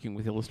 Yep. and working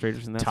with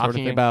illustrators and that sort of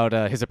Talking thing. about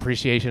his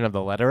appreciation of the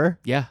letterer.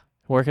 Yeah.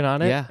 Working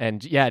on it. Yeah. And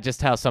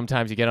just how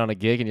sometimes you get on a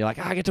gig and you're like,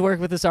 I get to work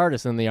with this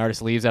artist. And the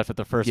artist leaves after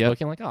the first Yep. book.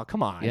 And you're like, oh,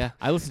 come on. Yeah.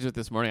 I listened to it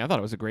this morning. I thought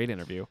it was a great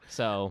interview.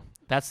 So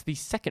that's the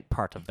second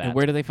part of that. And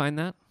where do they find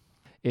that?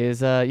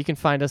 Is you can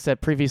find us at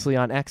Previously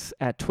on X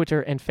at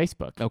Twitter and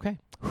Facebook. Okay.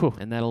 Whew.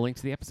 And that'll link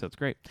to the episodes.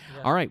 Great.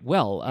 All right.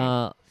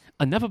 Well,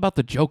 enough about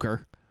the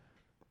Joker.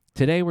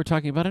 Today we're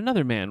talking about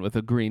another man with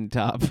a green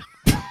top.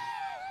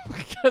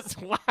 Because,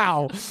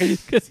 wow.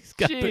 Because he's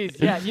got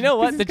Jeez. Yeah, you know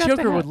what? The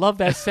Joker would love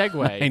that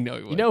segue. I know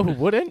he would. You know who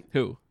wouldn't?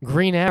 Who?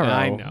 Green Arrow.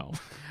 I know.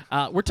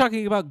 We're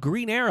talking about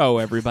Green Arrow,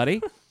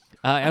 everybody.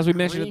 As we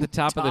mentioned at the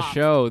top of the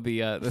show, the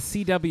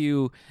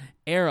CW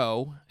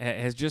Arrow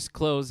has just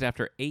closed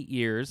after 8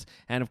 years,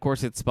 and of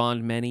course it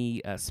spawned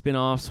many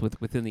spin-offs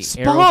within the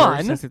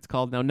Arrowverse, as it's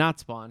called now. Not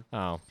Spawn.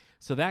 Oh,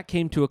 So that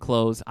came to a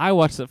close. I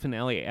watched the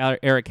finale.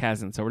 Eric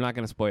hasn't, so we're not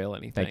going to spoil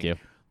anything. thank you.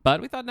 But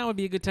we thought now would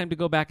be a good time to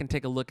go back and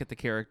take a look at the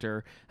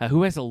character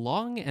who has a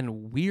long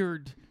and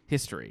weird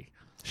history.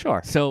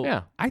 Sure. So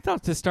yeah. I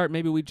thought to start,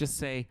 maybe we'd just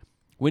say,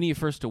 when are you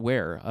first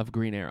aware of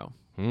Green Arrow?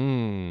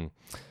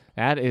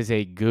 That is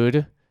a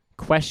good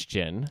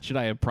question. Should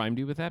I have primed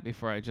you with that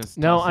before I just...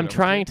 No, toss it I'm over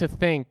trying to to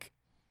think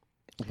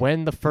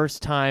when the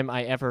first time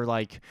I ever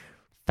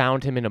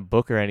found him in a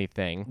book or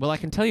anything. you? Well, I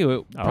can tell you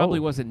it probably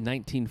Oh. wasn't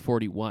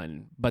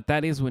 1941, but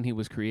that is when he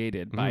was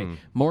created by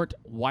Mort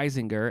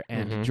Weisinger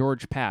and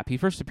George Papp. He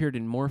first appeared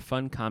in More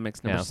Fun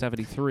Comics number Yeah.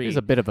 73. He's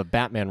a bit of a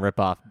Batman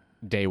ripoff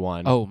day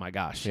one. Oh my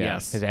gosh, Yeah.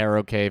 yes. His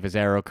Arrow Cave, his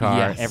Arrow car,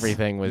 Yes.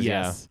 everything was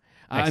yes.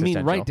 I mean,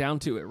 right down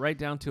to it.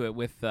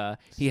 With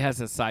he has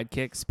a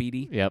sidekick,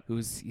 Speedy. Yep.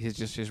 He's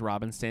just his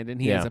Robin stand-in.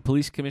 He Yeah. has a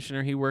police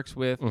commissioner he works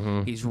with.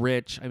 Mhm. He's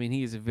rich. I mean,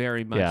 he is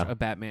very much Yeah. a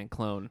Batman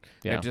clone.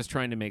 Yeah. They're just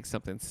trying to make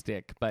something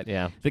stick. But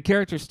Yeah. the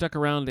character stuck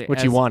around. Which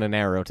as, you want an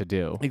Arrow to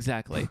do.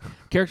 Exactly.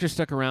 Characters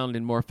stuck around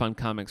in More Fun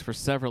Comics for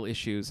several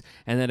issues,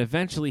 and then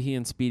eventually he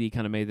and Speedy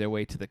kind of made their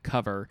way to the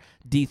cover,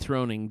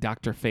 dethroning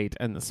Dr. Fate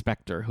and the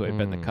Spectre, who had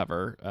been the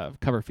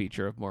cover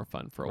feature of More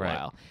Fun for a Right.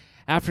 while.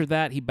 After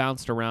that, he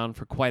bounced around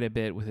for quite a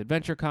bit with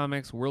Adventure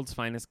Comics, World's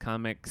Finest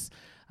Comics,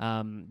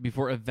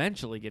 before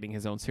eventually getting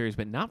his own series,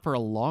 but not for a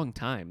long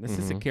time. This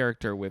is a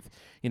character with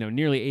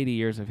nearly 80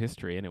 years of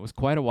history, and it was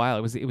quite a while.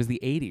 It was the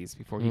 80s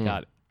before he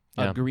got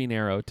a Yeah. Green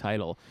Arrow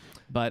title.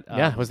 But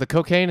Yeah, it was the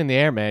cocaine in the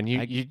air, man.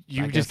 You I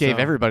just guess gave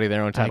so. everybody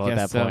their own title I at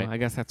guess that point. I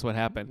guess that's what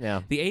happened.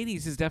 Yeah. The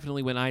 80s is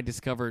definitely when I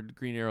discovered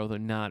Green Arrow, though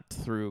not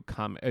through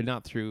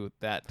not through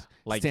that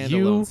Like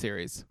standalone you-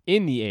 series.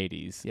 In the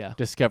 80s, Yeah.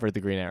 discovered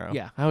the Green Arrow.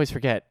 Yeah. I always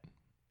forget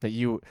that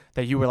you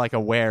were like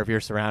aware of your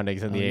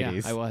surroundings in the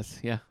 80s. Yeah, I was.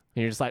 Yeah,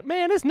 And you're just like,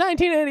 man, it's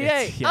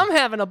 1988. Yeah. I'm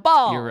having a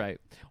ball. you're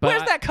right.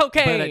 Where's that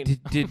cocaine?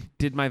 But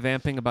did my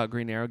vamping about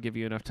Green Arrow give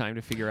you enough time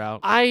to figure out?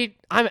 I'm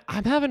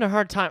having a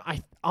hard time.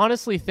 I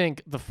honestly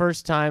think the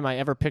first time I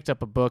ever picked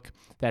up a book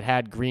that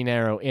had Green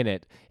Arrow in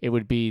it, it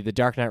would be The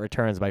Dark Knight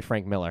Returns by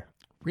Frank Miller.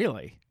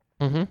 Really?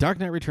 Mm-hmm. Dark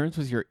Knight Returns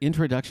was your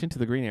introduction to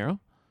the Green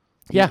Arrow?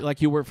 Yeah.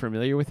 Like you weren't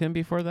familiar with him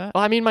before that?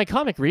 Well, I mean, my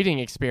comic reading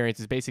experience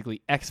is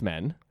basically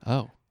X-Men,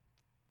 Oh.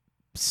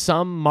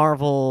 some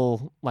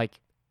Marvel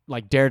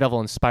like Daredevil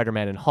and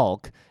Spider-Man and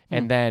Hulk,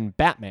 and then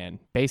Batman.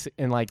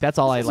 And like that's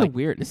all I like.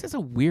 This is a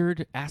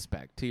weird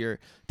aspect to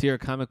your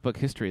comic book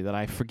history that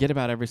I forget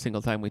about every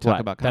single time we talk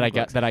about that comic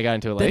books. I got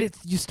into it That late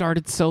you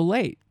started so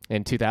late.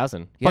 in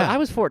 2000. Yeah. But I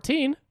was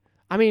 14.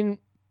 I mean,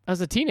 I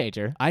was a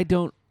teenager. I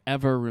don't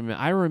ever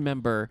remember. I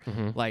remember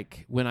Mhm.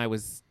 like when I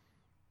was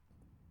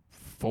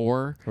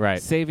 4,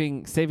 Right.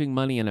 saving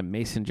money in a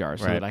mason jar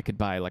so Right. that I could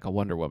buy like a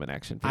Wonder Woman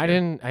action figure. I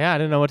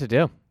didn't know what to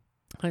do.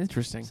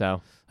 Interesting.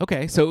 So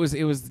Okay, so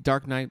it was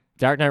Dark Knight.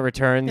 Dark Knight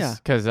Returns Yeah.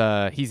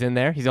 because he's in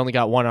there. He's only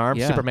got one arm.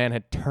 Yeah. Superman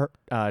had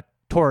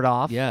tore it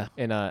off Yeah.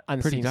 in an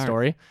unseen dark.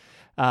 story.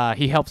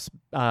 He helps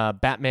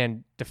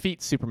Batman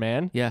defeat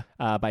Superman Yeah.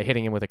 by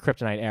hitting him with a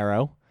kryptonite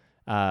arrow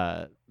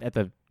at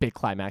the big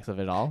climax of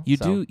it all. You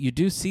So-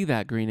 do see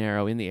that Green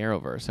Arrow in the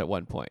Arrowverse at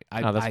one point.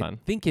 Oh, that's I fun.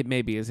 think it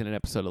maybe is in an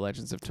episode of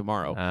Legends of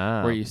Tomorrow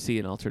Ah. where you see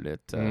an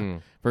alternate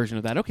Mm. version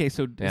of that. Okay,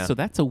 so Yeah. so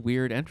that's a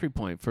weird entry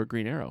point for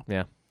Green Arrow.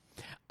 Yeah.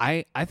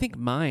 I think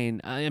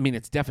mine. I mean,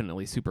 it's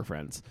definitely Super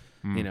Friends.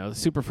 Mm. You know,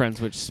 Super Friends,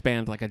 which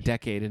spanned like a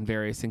decade in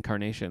various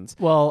incarnations.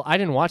 Well, I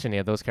didn't watch any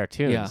of those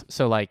cartoons. Yeah.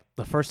 So, like,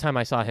 the first time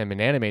I saw him in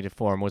animated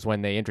form was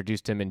when they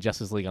introduced him in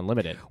Justice League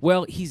Unlimited.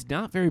 Well, he's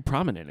not very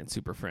prominent in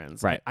Super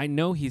Friends. Right. I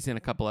know he's in a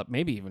couple of,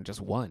 maybe even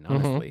just one,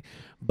 honestly.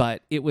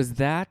 But it was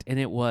that, and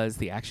it was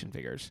the action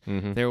figures.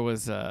 Mhm. There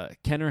was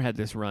Kenner had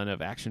this run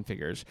of action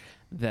figures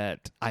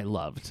that I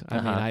loved. I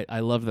mean, I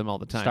love them all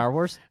the time. Star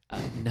Wars?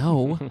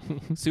 No,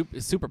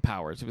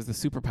 Superpowers. It was the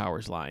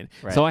Superpowers line.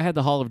 Right. So I had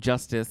the Hall of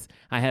Justice.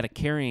 I had a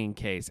carrying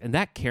case, and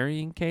that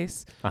carrying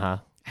case Uh-huh.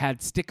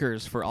 had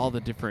stickers for all the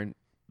different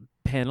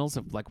panels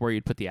of like where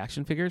you'd put the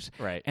action figures.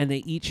 Right. And they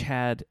each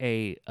had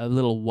a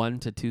little 1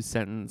 to 2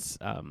 sentence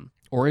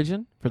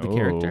origin for the Oh.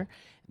 character.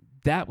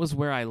 That was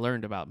where I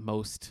learned about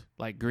most,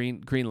 like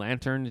Green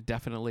Lantern,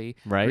 definitely.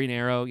 Right. Green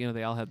Arrow,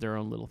 they all had their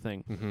own little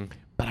thing. Mm-hmm.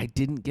 But I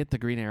didn't get the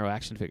Green Arrow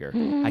action figure.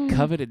 I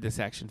coveted this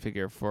action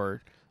figure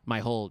for my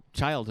whole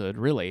childhood,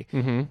 really,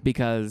 Mm-hmm.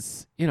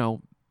 because,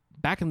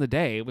 back in the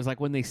day, it was like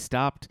when they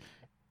stopped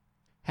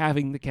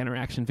having the Kenner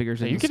action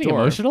figures Are in you the getting store.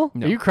 emotional?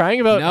 No. Are you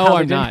crying about No, how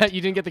I'm not.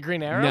 you didn't get the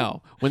Green Arrow?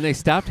 No, when they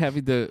stopped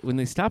having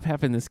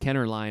this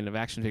Kenner line of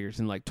action figures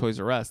in like Toys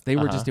R Us, they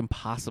were just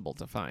impossible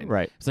to find.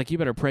 Right. It's like you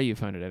better pray you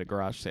find it at a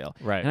garage sale.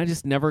 Right. And I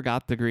just never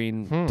got the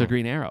Green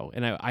Arrow,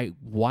 and I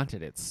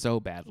wanted it so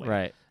badly.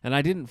 Right. And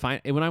I didn't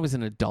find it when I was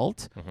an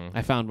adult.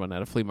 I found one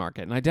at a flea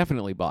market, and I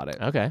definitely bought it.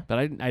 Okay. But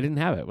I didn't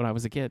have it when I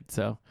was a kid.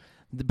 So,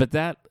 but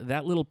that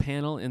little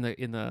panel in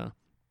the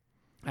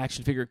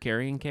action figure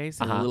carrying case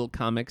and the little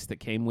comics that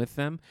came with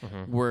them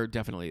were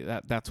definitely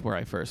that's where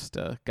I first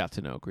got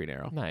to know Green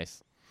Arrow.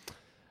 Nice.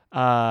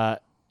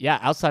 Yeah,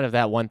 outside of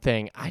that one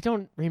thing, I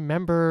don't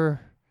remember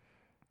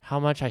how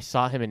much I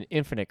saw him in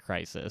Infinite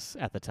Crisis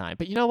at the time.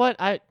 But you know what?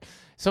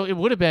 So it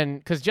would have been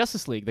because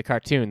Justice League, the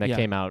cartoon that Yeah.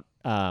 came out,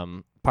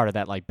 part of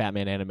that like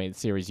Batman animated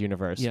series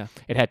universe. Yeah.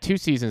 It had 2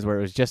 seasons where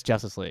it was just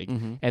Justice League,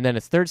 and then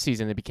its 3rd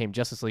season it became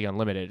Justice League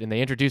Unlimited, and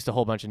they introduced a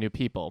whole bunch of new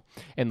people.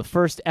 And the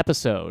first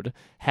episode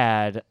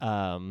had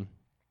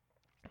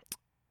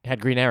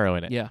Green Arrow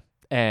in it. Yeah.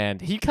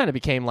 And he kind of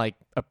became like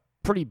a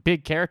pretty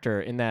big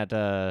character in that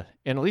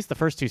in at least the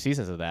first 2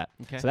 seasons of that.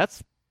 Okay. So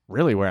that's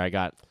really where I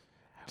got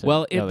to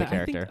know the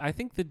character. I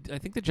think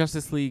the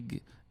Justice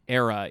League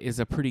era is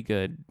a pretty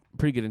good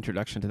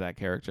introduction to that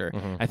character.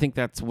 I think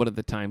that's one of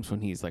the times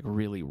when he's like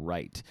really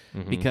right,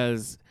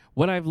 because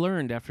what I've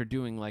learned after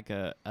doing like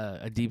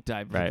a deep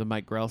dive of the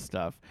Mike Grell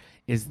stuff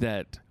is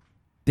that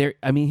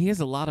he has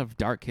a lot of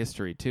dark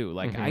history too.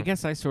 Like I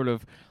guess I sort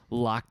of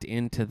locked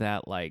into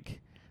that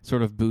like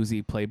sort of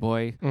boozy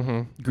playboy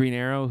Green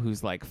Arrow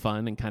who's like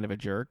fun and kind of a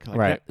jerk.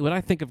 Like when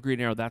I think of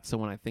Green Arrow, that's the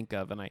one I think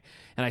of, and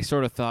I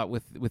sort of thought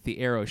with the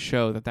Arrow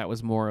show that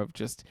was more of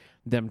just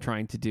them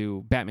trying to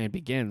do Batman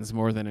Begins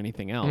more than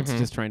anything else,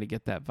 just trying to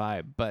get that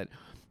vibe. But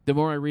the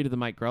more I read of the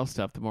Mike Grell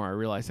stuff, the more I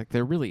realize like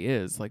there really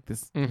is like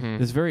this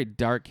very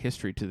dark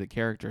history to the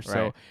character.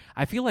 So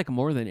I feel like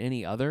more than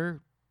any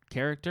other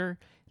character,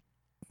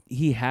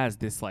 he has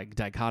this like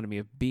dichotomy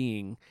of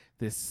being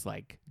this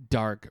like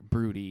dark,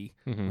 broody,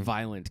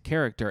 violent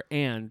character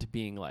and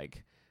being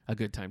like a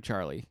good time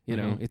Charlie. You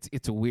know,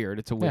 it's a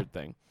weird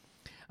thing.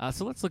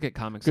 So let's look at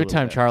comics. Good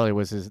Time Charlie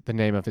was the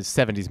name of his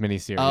 70s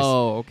miniseries.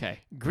 Oh, okay.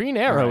 Green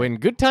Arrow in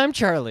Good Time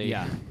Charlie.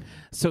 Yeah.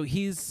 So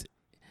he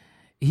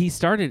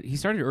started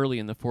early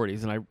in the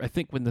 40s, and I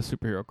think when the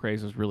superhero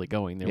craze was really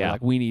going, they were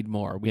like, we need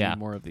more. We need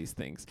more of these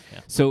things.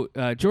 Yeah. So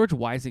George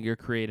Weisinger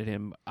created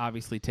him,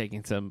 obviously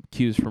taking some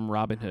cues from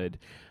Robin Hood,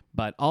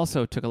 but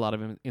also took a lot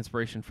of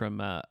inspiration from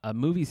a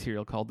movie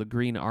serial called The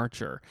Green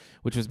Archer,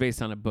 which was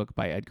based on a book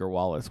by Edgar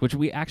Wallace, which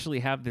we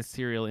actually have this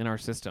serial in our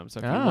system. So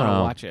if you want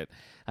to watch it,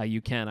 you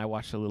can. I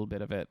watched a little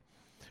bit of it.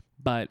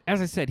 But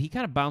as I said, he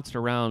kind of bounced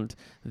around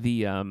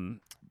the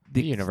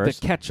universe,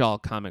 the catch-all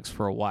comics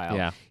for a while.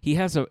 Yeah. He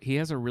has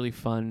a really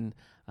fun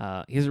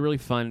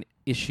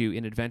issue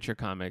in Adventure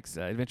Comics,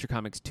 Adventure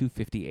Comics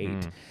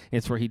 258.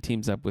 It's where he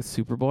teams up with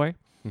Superboy,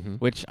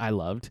 which I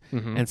loved.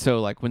 And so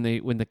like when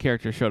the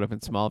character showed up in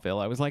Smallville,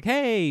 I was like,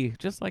 hey,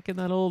 just like in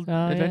that old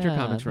Adventure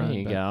Comics run. There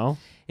you go.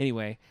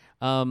 Anyway,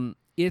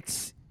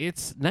 it's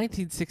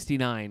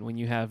 1969 when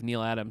you have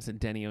Neil Adams and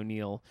Denny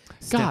O'Neil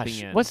stepping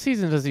in. What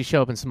season does he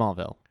show up in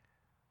Smallville?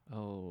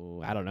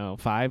 Oh, I don't know,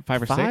 five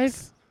or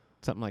six.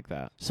 Something like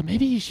that. So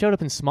maybe he showed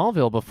up in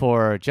Smallville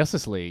before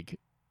Justice League.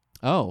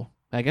 Oh,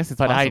 I guess it's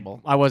but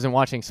possible. I wasn't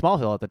watching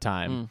Smallville at the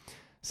time.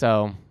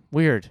 So,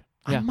 weird.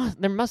 Yeah.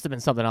 There must have been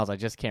something else I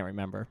just can't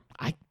remember.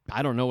 I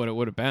don't know what it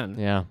would have been.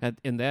 Yeah.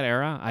 In that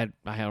era, I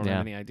don't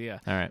have any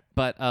idea. All right.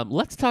 But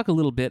let's talk a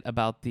little bit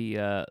about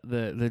the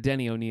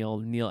Denny O'Neil,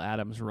 Neil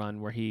Adams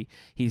run where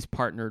he's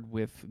partnered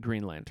with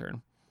Green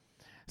Lantern.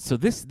 So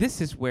this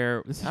is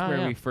where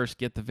we first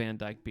get the Van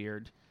Dyke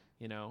beard.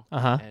 You know,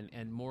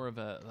 and more of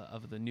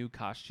the new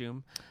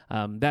costume.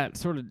 That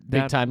sort of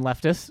big time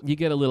leftist. You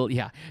get a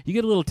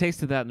little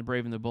taste of that in The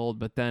Brave and the Bold,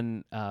 but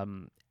then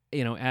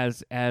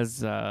as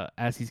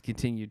he's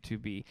continued to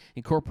be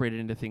incorporated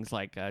into things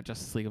like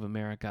Justice League of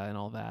America and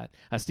all that,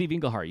 Steve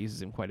Englehart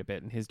uses him quite a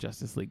bit in his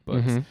Justice League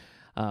books.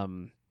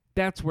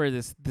 That's where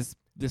this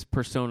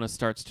persona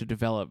starts to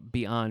develop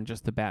beyond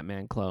just the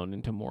Batman clone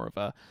into more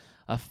of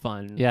a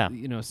fun,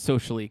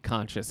 socially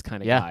conscious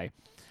kind of guy.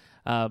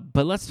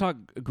 But let's talk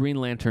Green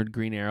Lantern,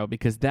 Green Arrow,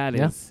 because that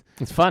is...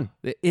 It's fun.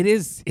 It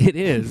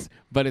is,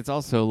 but it's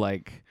also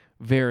like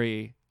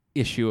very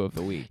issue of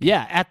the week.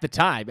 Yeah, at the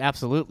time,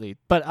 absolutely.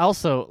 But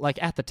also,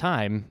 like at the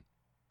time,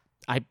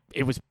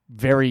 it was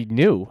very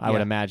new, I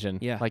would imagine.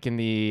 Yeah. Like in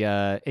the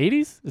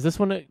 80s? Is this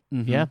one?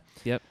 Yeah.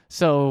 Yep.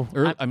 So...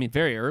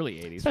 very early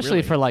 80s. Especially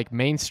really. for like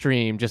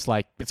mainstream, just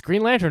like, it's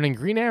Green Lantern and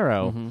Green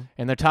Arrow,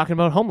 and they're talking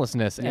about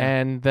homelessness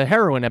and the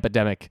heroin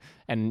epidemic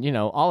and,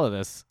 all of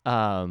this.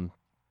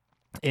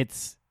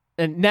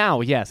 And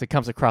now, yes, it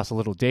comes across a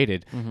little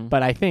dated,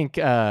 but I think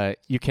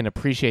you can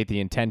appreciate the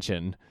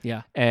intention.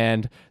 Yeah.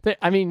 And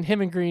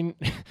him and Green,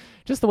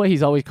 just the way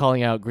he's always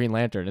calling out Green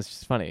Lantern, it's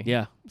just funny.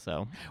 Yeah.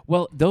 So,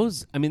 well,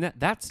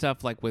 that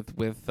stuff like with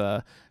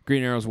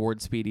Green Arrow's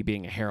Ward Speedy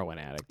being a heroin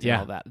addict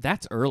and all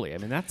that's early. I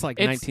mean, that's like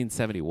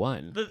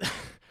 1971.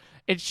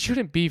 It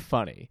shouldn't be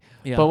funny.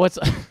 Yeah. But what's...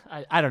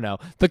 I don't know.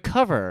 The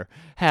cover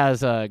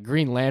has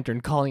Green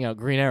Lantern calling out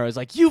Green Arrow. It's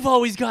like, you've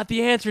always got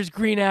the answers,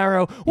 Green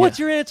Arrow. What's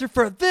your answer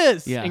for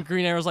this? Yeah. And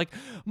Green Arrow's like,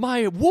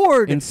 my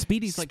ward. And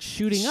Speedy's like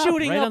shooting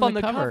up on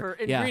the cover.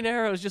 And Green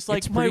Arrow's just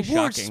like, my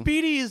ward,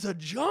 Speedy is a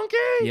junkie?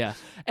 Yeah.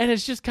 And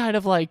it's just kind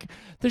of like,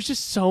 there's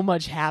just so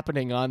much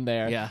happening on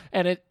there. Yeah.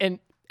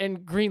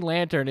 And Green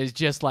Lantern is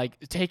just like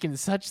taking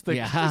such the...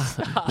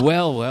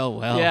 Well.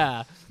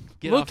 Yeah.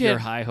 Get off your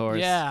high horse.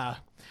 Yeah.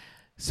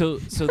 So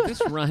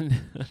this run,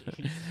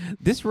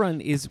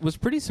 was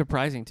pretty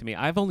surprising to me.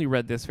 I've only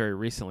read this very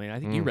recently, and I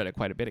think you read it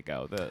quite a bit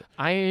ago.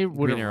 I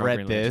would have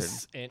read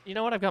this, and you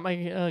know what? I've got my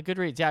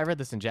Goodreads. Yeah, I read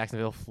this in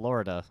Jacksonville,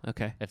 Florida.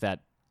 Okay, if that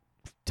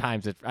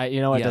times it,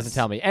 it doesn't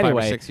tell me.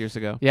 Anyway, 5 or 6 years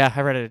ago. Yeah,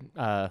 I read it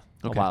a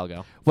while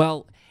ago.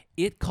 Well,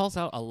 it calls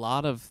out a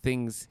lot of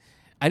things.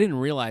 I didn't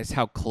realize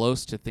how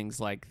close to things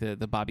like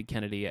the Bobby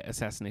Kennedy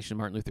assassination,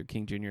 Martin Luther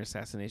King Jr.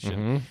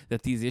 assassination,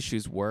 that these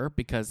issues were,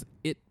 because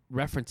it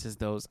references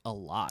those a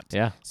lot.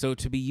 Yeah. So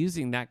to be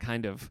using that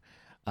kind of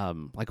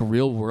like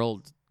real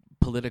world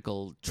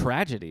political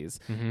tragedies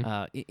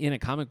in a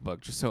comic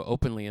book just so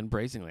openly and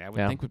brazenly, I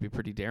would think would be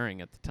pretty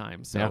daring at the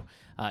time. So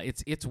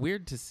it's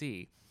weird to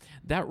see.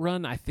 That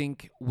run, I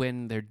think,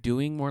 when they're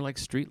doing more like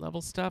street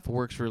level stuff,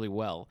 works really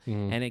well,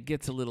 and it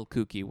gets a little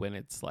kooky when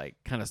it's like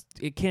kind of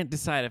it can't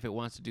decide if it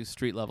wants to do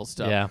street level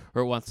stuff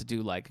or it wants to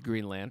do like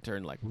Green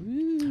Lantern, like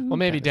well,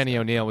 maybe Denny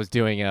O'Neil was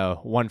doing a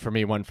one for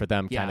me, one for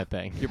them kind of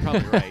thing. You're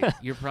probably right.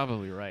 You're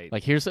probably right.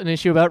 Like here's an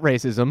issue about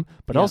racism,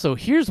 but also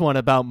here's one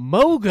about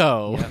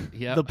Mogo,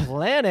 the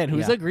planet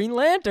who's a Green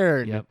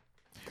Lantern. Yep.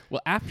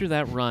 Well, after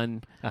that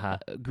run,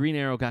 Green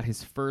Arrow got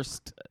his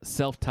first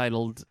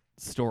self-titled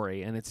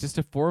story, and it's just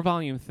a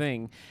 4-volume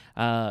thing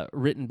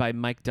written by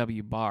Mike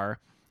W. Barr,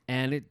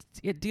 and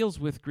it deals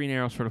with Green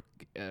Arrow sort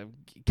of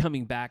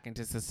coming back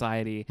into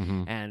society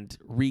and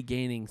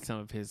regaining some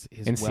of his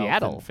in wealth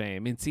Seattle. and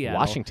fame in Seattle,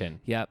 Washington.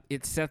 Yeah,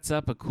 it sets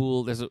up a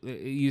cool. It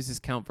uses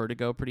Count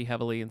Vertigo pretty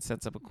heavily and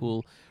sets up a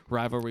cool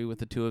rivalry with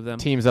the two of them.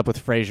 Teams up with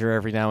Frazier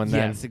every now and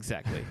then. Yes,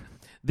 exactly.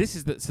 This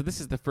is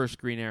the first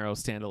Green Arrow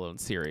standalone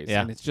series,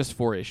 and it's just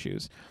 4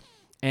 issues,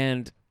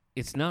 and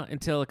it's not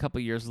until a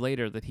couple years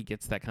later that he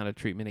gets that kind of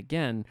treatment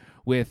again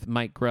with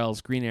Mike Grell's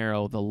Green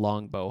Arrow: The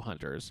Longbow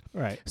Hunters.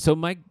 Right. So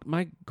Mike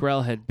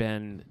Grell had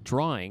been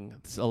drawing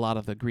a lot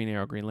of the Green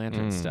Arrow, Green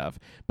Lantern stuff,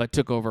 but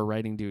took over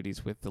writing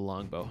duties with the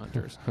Longbow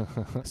Hunters.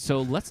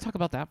 So let's talk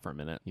about that for a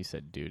minute. You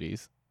said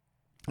duties.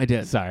 I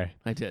did. Sorry.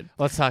 I did.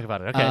 Let's talk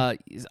about it. Okay.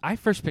 I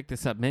first picked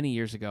this up many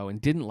years ago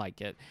and didn't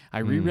like it. I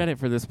reread it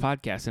for this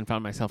podcast and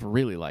found myself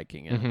really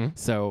liking it.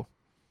 So,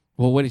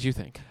 well, what did you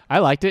think? I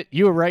liked it.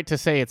 You were right to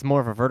say it's more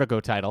of a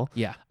Vertigo title.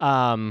 Yeah.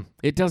 Um,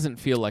 It doesn't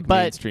feel like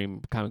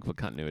mainstream comic book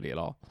continuity at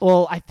all.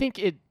 well, I think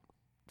it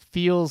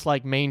feels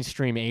like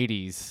mainstream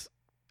 80s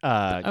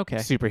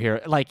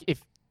superhero. Like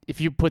if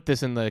you put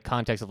this in the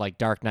context of like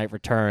Dark Knight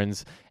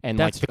Returns and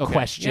like the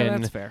Question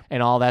that's fair.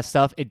 and all that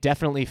stuff, it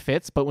definitely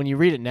fits. But when you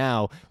read it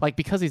now, like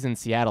because he's in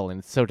Seattle and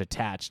it's so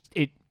detached,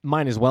 it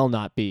might as well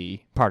not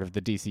be part of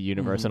the DC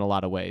universe in a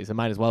lot of ways. It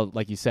might as well,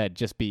 like you said,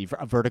 just be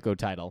a Vertigo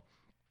title.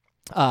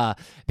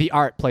 The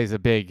art plays a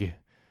big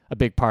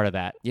part of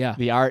that. Yeah.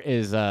 The art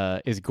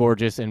is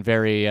gorgeous and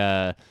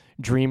very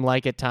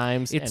dreamlike at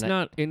times. It's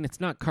not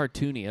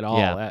cartoony at all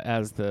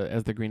as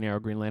the Green Arrow,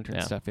 Green Lantern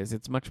stuff is.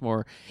 It's much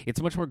more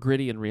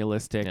gritty and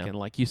realistic and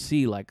like you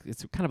see like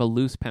it's kind of a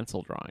loose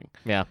pencil drawing.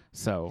 Yeah.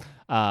 So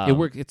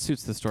it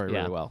suits the story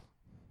really well.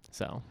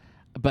 So,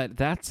 but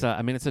that's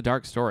it's a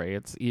dark story.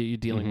 It's you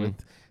dealing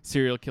with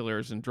serial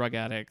killers and drug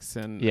addicts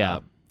and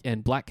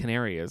and Black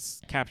Canary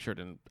is captured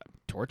and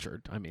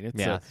tortured. I mean,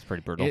 it's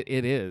pretty brutal.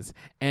 It is,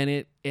 and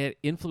it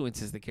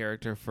influences the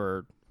character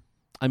for.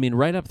 I mean,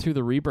 right up through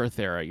the Rebirth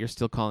era, you're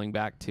still calling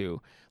back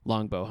to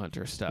Longbow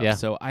Hunter stuff. Yeah.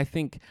 So I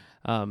think,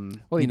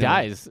 he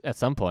dies at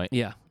some point.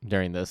 Yeah.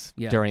 During this,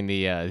 during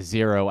the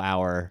 0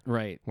 hour,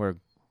 right, where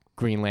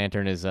Green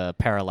Lantern is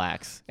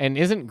Parallax, and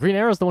isn't Green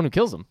Arrow's the one who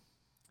kills him?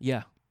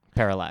 Yeah.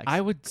 Parallax.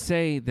 I would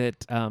say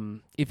that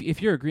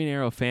if you're a Green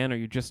Arrow fan or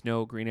you just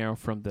know Green Arrow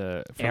from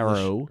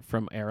Arrow,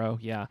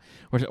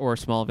 or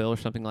Smallville or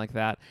something like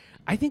that,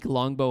 I think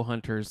Longbow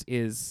Hunters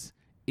is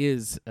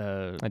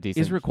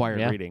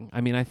required reading.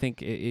 I mean, I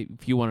think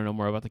if you want to know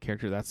more about the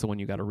character, that's the one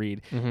you got to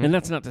read. And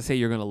that's not to say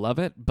you're going to love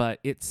it, but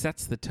it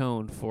sets the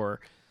tone for.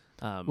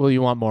 Well,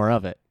 you want more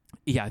of it.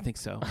 Yeah, I think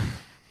so.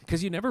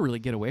 Because you never really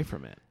get away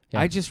from it. Yeah.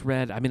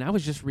 I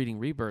was just reading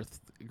Rebirth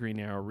Green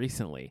Arrow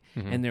recently,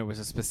 and there was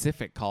a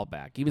specific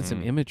callback, even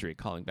some imagery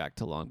calling back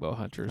to Longbow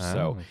Hunters. Oh.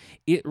 So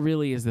it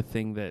really is the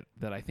thing that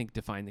I think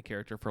defined the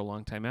character for a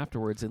long time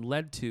afterwards and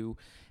led to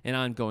an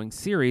ongoing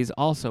series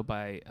also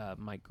by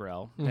Mike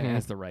Grell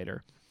as the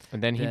writer.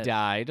 And then he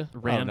died. It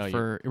ran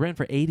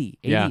for 80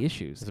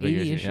 issues.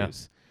 80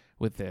 issues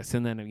with this.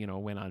 And then,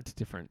 went on to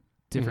different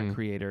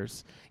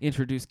creators,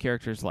 introduced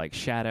characters like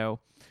Shadow,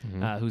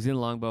 who's in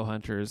Longbow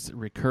Hunters,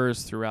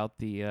 recurs throughout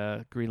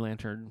the Green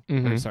Lantern,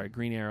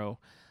 Green Arrow,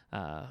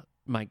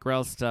 Mike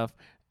Grell stuff,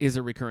 is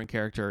a recurring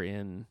character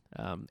in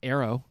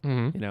Arrow,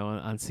 on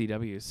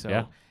CW.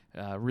 So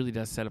really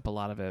does set up a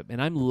lot of it.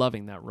 And I'm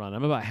loving that run.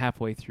 I'm about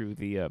halfway through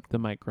the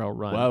Mike Grell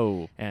run.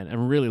 Whoa. And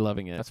I'm really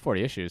loving it. That's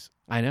 40 issues.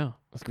 I know.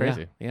 That's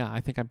crazy. Yeah,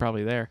 I think I'm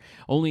probably there.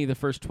 Only the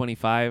first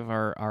 25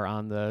 are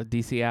on the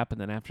DC app,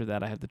 and then after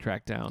that I had to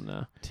track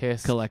down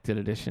collected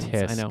editions.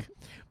 Tisk. I know.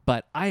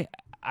 But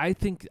I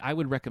think I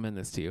would recommend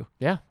this to you.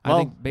 Yeah. I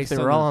think based they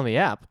on were all on the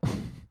app.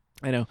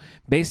 I know.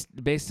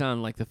 Based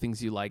on like the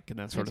things you like and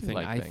that sort of thing,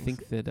 I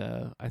think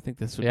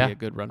this would be a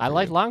good run for I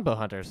like you. Longbow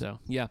Hunters. So,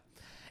 yeah.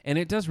 And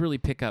it does really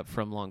pick up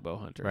from Longbow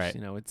Hunters.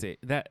 Right.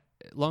 That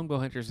Longbow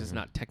Hunters is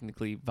not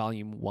technically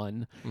volume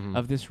 1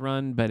 of this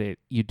run, but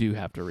you do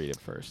have to read it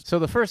first. So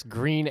the first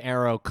Green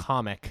Arrow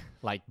comic,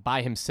 like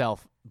by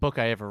himself, book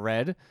I ever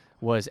read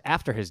was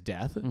after his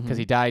death, because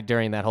he died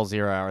during that whole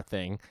 0 hour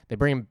thing. They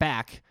bring him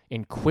back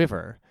in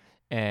Quiver,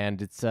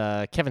 and it's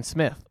Kevin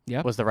Smith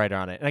was the writer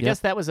on it. And I guess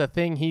that was a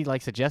thing he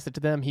suggested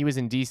to them. He was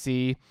in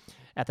DC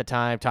at the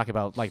time talking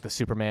about like the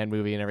Superman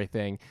movie and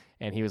everything,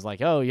 and he was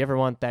like, "Oh, you ever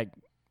want that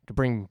to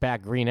bring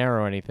back Green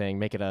Arrow or anything,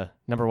 make it a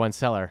 #1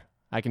 seller?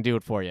 I can do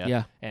it for you."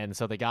 Yeah. And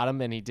so they got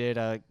him, and he did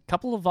a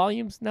couple of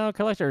volumes now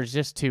collected, or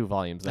just 2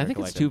 volumes? I think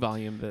it's 2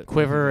 volume.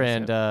 Quiver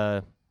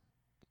and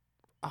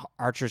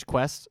Archer's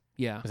Quest.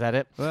 Yeah. Is that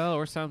it? Well,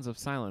 or Sounds of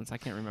Silence. I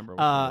can't remember. Which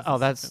one Oh,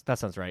 this is. that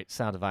sounds right.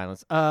 Sound of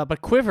Violence.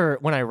 But Quiver,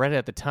 when I read it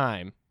at the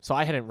time, so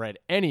I hadn't read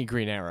any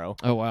Green Arrow.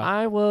 Oh, wow.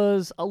 I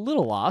was a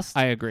little lost.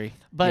 I agree.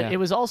 But Yeah. it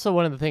was also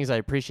one of the things I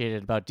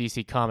appreciated about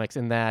DC Comics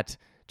in that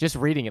just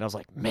reading it, I was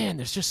like, man,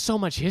 there's just so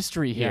much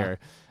history here.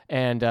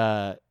 And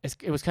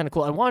it was kind of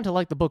cool. I wanted to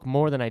like the book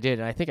more than I did,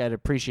 and I think I'd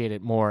appreciate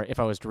it more if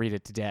I was to read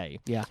it today.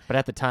 Yeah. But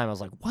at the time, I was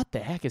like, what the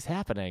heck is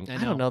happening? I I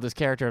know. don't know this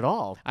character at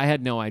all. I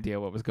had no idea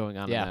what was going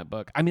on Yeah. in that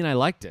book. I mean, I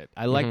liked it.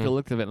 I liked the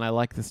look of it, and I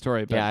liked the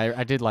story. But Yeah,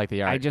 I did like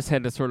the art. I just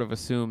had to sort of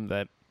assume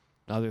that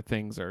other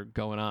things are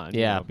going on.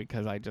 Yeah. You know,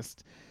 because I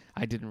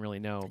didn't really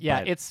know. Yeah,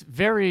 but it's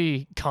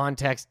very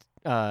context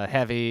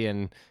heavy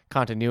and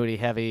continuity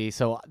heavy.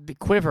 So the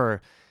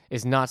Quiver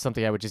is not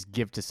something I would just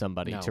give to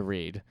somebody No. to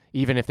read,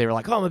 even if they were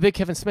like, "Oh, I'm a big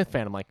Kevin Smith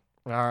fan." I'm like,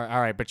 all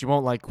right, but you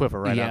won't like Quiver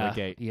right out of the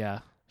gate. Yeah.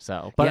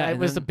 So, but Yeah, it and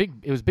was then-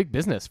 big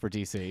business for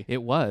DC.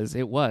 It was,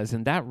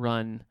 and that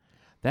run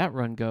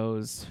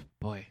goes,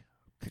 boy,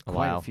 quite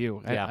while. a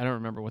few. Yeah. I don't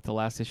remember what the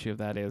last issue of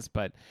that is,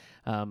 but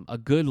a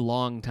good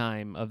long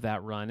time of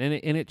that run, and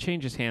it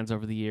changes hands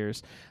over the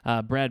years.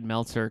 Brad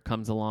Meltzer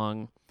comes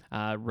along,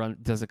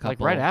 does a couple Like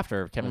right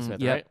after Kevin Smith,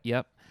 yep, right?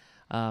 Yep.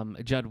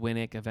 Judd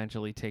Winnick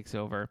eventually takes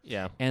over.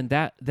 Yeah. And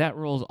that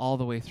rolls all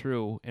the way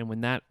through. And when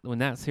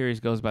that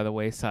series goes by the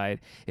wayside,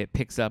 it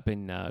picks up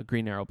in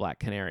Green Arrow, Black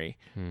Canary,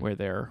 where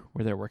they're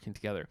working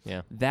together.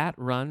 Yeah. That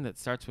run that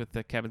starts with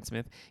Kevin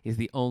Smith is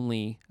the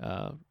only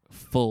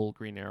full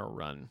Green Arrow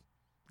run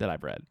that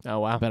I've read. Oh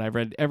wow. But I've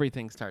read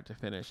everything start to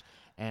finish,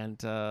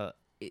 and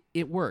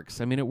it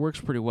works. I mean, it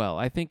works pretty well.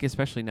 I think,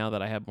 especially now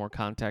that I have more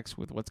context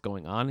with what's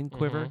going on in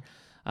Quiver,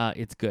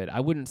 it's good. I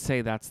wouldn't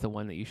say that's the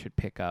one that you should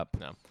pick up.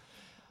 No.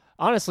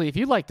 Honestly, if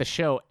you like the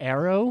show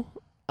Arrow,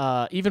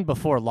 even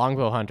before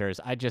Longbow Hunters,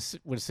 I just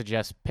would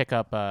suggest pick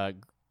up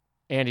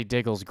Andy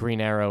Diggle's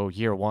Green Arrow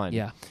Year One.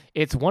 Yeah.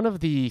 It's one of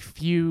the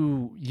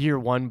few Year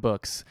One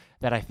books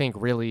that I think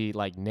really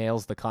like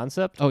nails the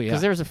concept. Oh, yeah.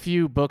 Because there's a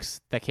few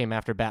books that came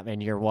after Batman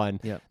Year One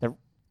Yep. that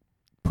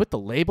put the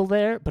label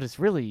there, but it's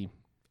really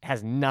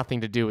has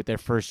nothing to do with their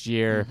first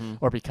year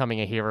or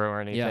becoming a hero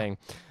or anything.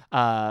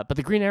 But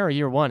the Green Arrow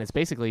Year One, it's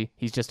basically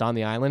he's just on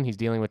the island. He's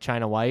dealing with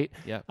China White.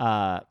 Yep.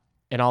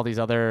 And all these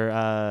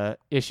other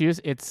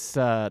issues. It's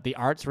the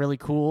art's really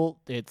cool.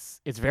 It's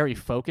very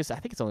focused. I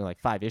think it's only like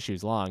 5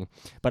 issues long,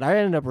 but I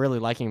ended up really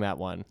liking that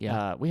one.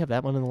 Yeah. We have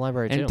that one in the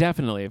library And too.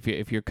 definitely,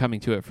 if you're coming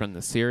to it from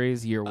the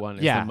series, Year One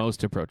is Yeah. the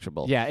most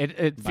approachable. Yeah,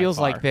 it by feels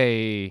far. like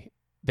they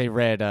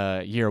read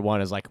Year One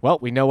as like, well,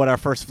 we know what our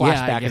first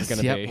flashback is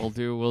going to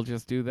be. We'll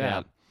just do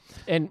that.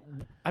 Yeah. And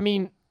I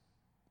mean,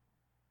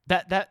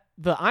 that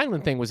the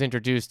island thing was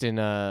introduced in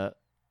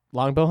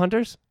Longbow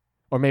Hunters,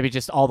 or maybe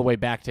just all the way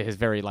back to his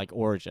very like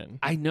origin.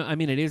 I know. I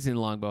mean, it is in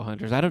Longbow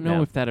Hunters. I don't know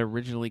Yeah. if that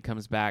originally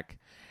comes back.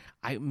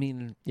 I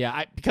mean,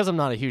 Yeah, because I'm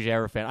not a huge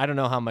Arrow fan, I don't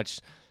know how much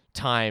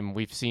time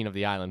we've seen of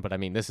the island, but I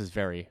mean, this is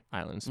very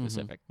island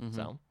specific.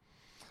 So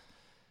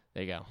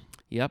there you go.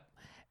 yep.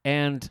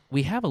 And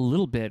we have a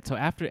little bit. So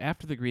after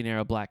the Green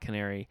Arrow, Black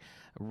Canary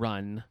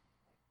run,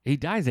 he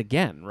dies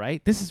again,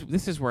 right? This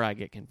is where I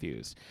get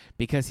confused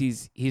because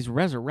he's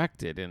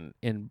resurrected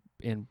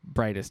in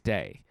Brightest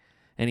Day,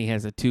 and he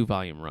has a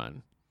 2-volume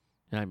run.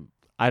 And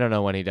I don't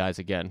know when he dies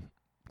again.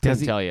 does Couldn't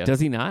he tell you. Does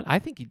he not? I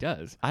think he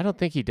does. I don't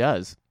think he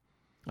does.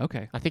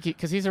 Okay. I think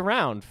because he's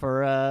around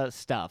for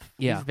stuff.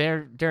 Yeah. He's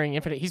there during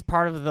Infinite. He's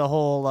part of the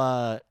whole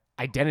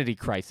identity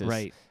crisis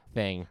Right.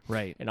 thing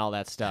Right. and all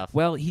that stuff.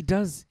 Well, he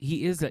does.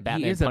 He is a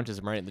Batman he is punches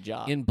him right in the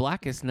jaw. in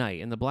Blackest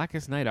Night. In the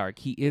Blackest Night arc,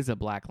 he is a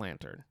Black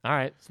Lantern. All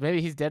right, so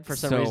maybe he's dead for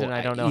some So, reason.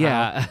 I don't know.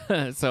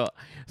 Yeah. so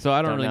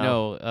I don't really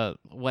know. know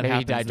what Maybe he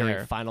happens died during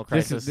there. Final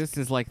This Crisis.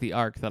 is like the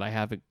arc that I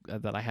haven't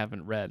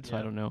read, so I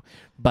Yeah. don't know.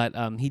 But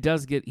he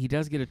does get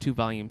a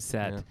 2-volume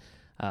set.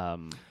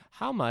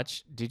 How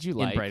much did you In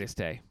like Brightest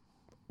Day.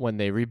 when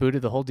they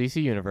rebooted the whole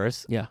DC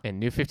universe? Yeah. And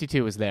New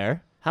 52 was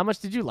there. How much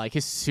did you like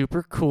his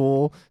super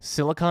cool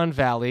Silicon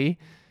Valley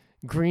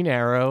Green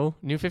Arrow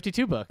New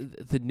 52 book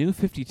The New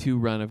 52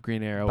 run of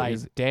Green Arrow by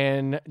is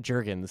Dan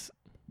Jurgens?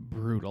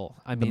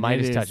 brutal. I The mean,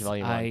 Midas it Touch is-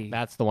 Volume 1.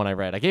 That's the one I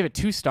read. I gave it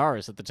 2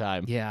 stars at the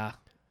time. Yeah.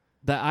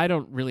 I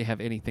don't really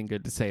have anything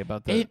good to say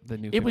about the New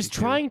 52. It was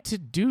trying to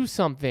do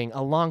something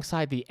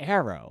alongside the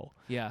Arrow,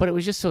 Yeah. but it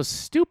was just so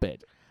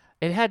stupid.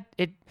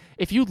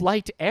 If you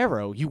liked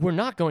Arrow, you were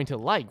not going to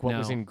like what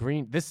was No. in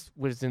Green. This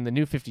was in the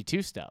New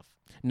 52 stuff.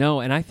 No,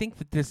 and I think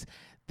that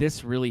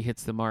this really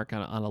hits the mark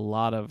on a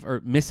lot of,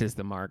 or misses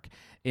the mark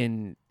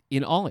in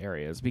all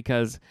areas,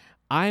 because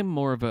I'm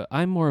more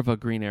of a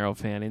Green Arrow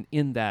fan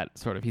in that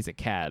sort of, he's a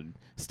CAD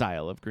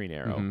style of Green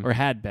Arrow, or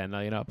had been,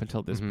 up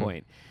until this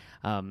point.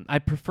 I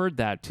preferred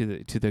that to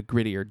the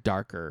grittier,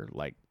 darker,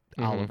 like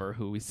Oliver,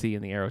 who we see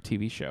in the Arrow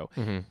TV show.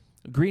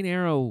 Green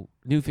Arrow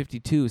New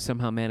 52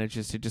 somehow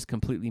manages to just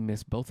completely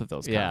miss both of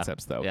those Yeah.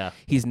 concepts, though. Yeah.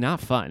 He's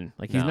not fun.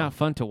 Like, he's No. not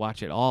fun to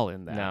watch at all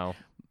in that. No.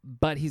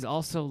 but he's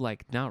also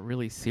like not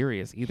really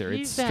serious either.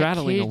 He's It's that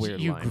straddling a kid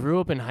weird you line. grew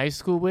up in high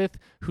school with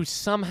who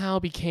somehow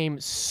became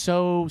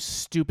so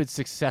stupid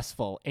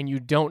successful, and you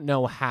don't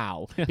know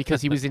how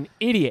because he was an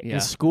idiot Yeah. in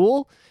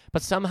school,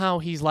 but somehow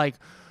he's like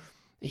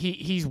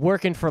he's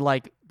working for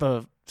like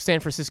the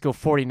San Francisco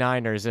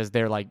 49ers as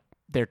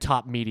their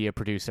top media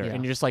producer, Yeah.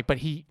 and you're just like, but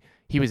he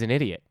was an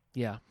idiot.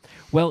 Yeah.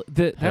 Well,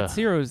 Ugh. that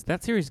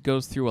series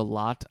goes through a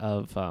lot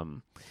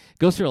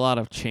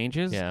of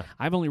changes. Yeah.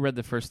 I've only read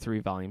the first 3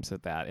 volumes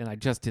of that, and I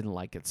just didn't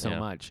like it so Yeah.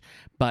 much.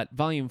 But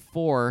volume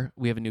 4,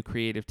 we have a new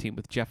creative team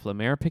with Jeff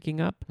Lemire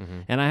picking up,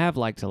 Mhm. and I have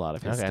liked a lot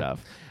of his Okay.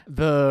 stuff.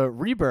 The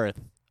Rebirth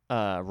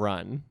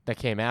run that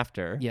came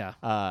after, Yeah.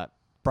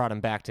 brought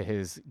him back to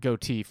his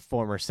goatee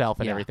former self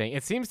and Yeah. everything.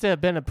 It seems to have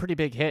been a pretty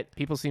big hit.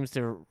 People seems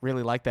to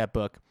really like that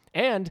book.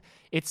 And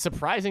it's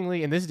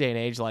surprisingly, in this day and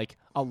age, like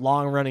a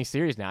long-running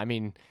series now. I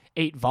mean,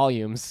 8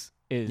 volumes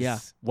is Yeah.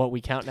 what we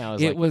count now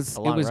as It like was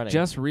a long running.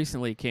 just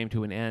recently came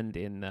to an end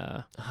in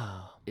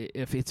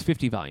if it's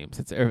 50 volumes.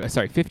 It's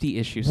 50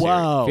 issue series.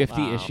 Whoa.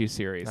 50 Wow. issue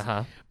series.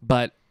 Uh-huh.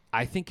 But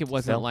I think it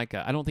wasn't Still?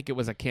 I don't think it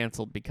was a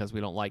canceled because we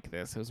don't like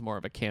this. It was more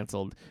of a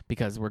canceled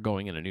because we're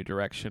going in a new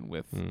direction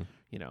with,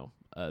 you know,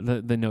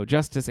 the No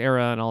Justice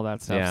era and all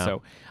that stuff. Yeah.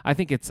 So I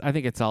think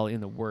it's all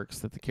in the works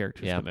that the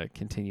character's Yeah. going to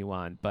continue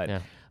on. But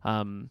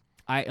Yeah.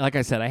 like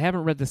I said, I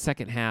haven't read the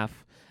second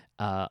half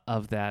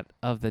of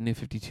the New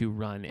 52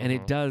 run, and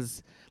it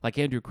does, like,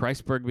 Andrew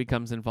Kreisberg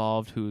becomes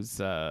involved, who's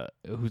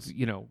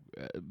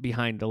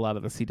behind a lot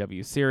of the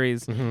CW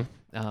series, and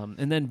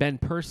then Ben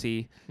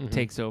Percy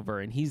takes over,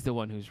 and he's the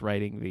one who's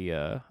writing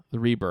the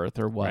Rebirth,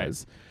 or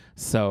was. Right.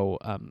 So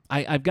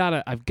I've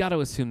got to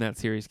assume that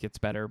series gets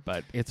better,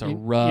 but it's a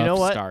rough You know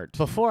what? start.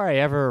 Before I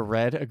ever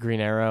read a Green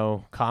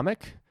Arrow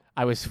comic,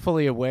 I was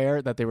fully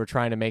aware that they were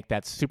trying to make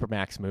that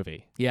Supermax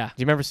movie. Yeah. Do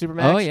you remember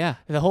Supermax? Oh yeah.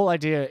 The whole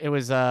idea, it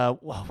was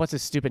what's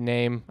his stupid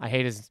name? I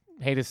hate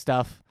his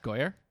stuff.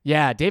 Goyer.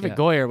 Yeah, David Yeah.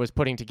 Goyer was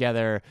putting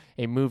together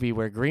a movie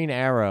where Green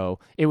Arrow,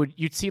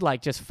 you'd see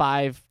like just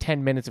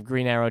 5-10 minutes of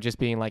Green Arrow just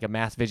being like a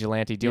mass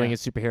vigilante doing Yeah.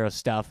 his superhero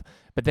stuff,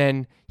 but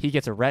then he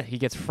gets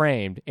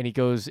framed and he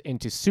goes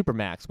into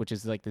Supermax, which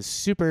is like this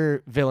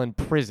super villain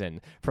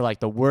prison for like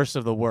the worst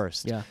of the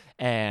worst. Yeah.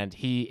 And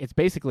it's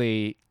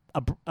basically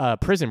a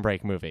prison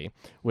break movie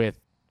with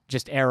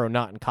just Arrow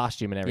not in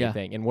costume and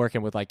everything, and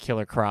working with like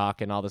Killer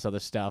Croc and all this other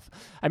stuff.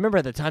 I remember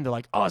at the time they're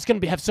like, "Oh, it's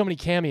gonna have so many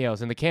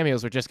cameos," and the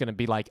cameos were just gonna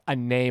be like a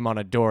name on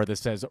a door that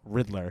says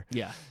Riddler.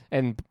 Yeah.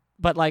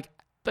 But like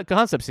the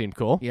concept seemed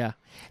cool. Yeah,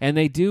 and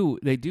they do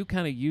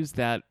kind of use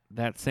that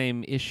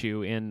same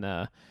issue in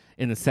the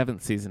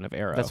 7th season of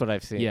Arrow. That's what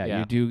I've seen. Yeah, Yeah.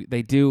 you do.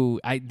 They do.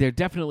 They're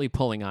definitely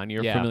pulling on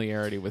your Yeah.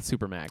 familiarity with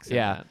Supermax. in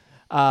Yeah.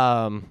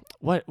 that.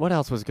 What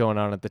else was going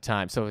on at the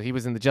time? So he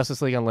was in the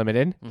Justice League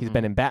Unlimited. He's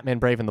been in Batman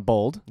Brave and the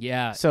Bold.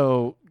 Yeah.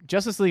 So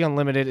Justice League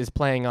Unlimited is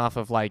playing off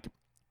of like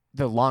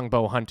the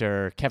Longbow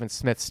Hunter Kevin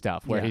Smith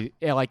stuff, where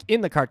like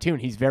in the cartoon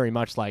he's very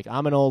much like,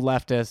 I'm an old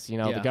leftist, the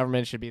Yeah.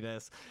 government should be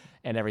this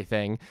and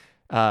everything.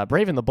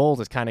 Brave and the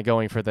Bold is kind of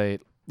going for the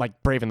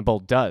like Brave and the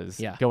Bold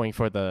does, going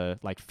for the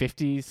like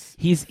 50s.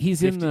 He's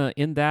 50.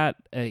 in that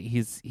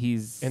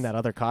he's In that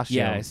other costume.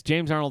 Yeah, it's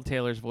James Arnold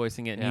Taylor's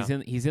voicing it. And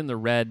Yeah. he's in the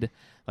red,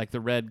 like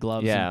the red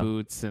gloves Yeah. and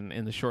boots and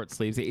the short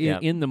sleeves Yeah.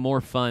 in the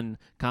more fun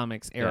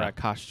comics era Yeah.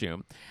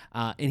 costume.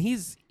 And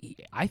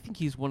I think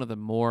he's one of the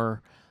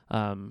more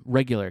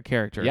regular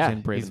characters Yeah,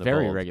 in Brave he's and the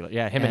very Bold. regular.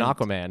 Yeah, him and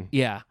Aquaman.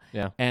 Yeah.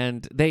 Yeah.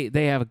 And they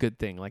have a good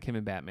thing. Like him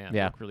and Batman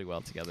Yeah. work really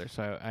well together.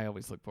 So I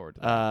always look forward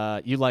to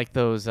that. You like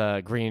those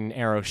Green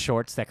Arrow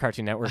shorts that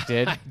Cartoon Network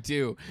did I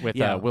do. with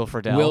Yeah. Will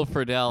Friedle? Will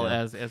Friedle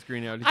Yeah. as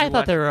Green Arrow. Did I you thought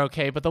watch- they were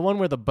okay, but the one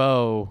where the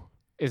bow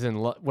is in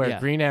where Yeah.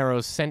 Green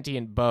Arrow's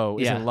sentient bow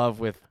is Yeah. in love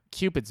with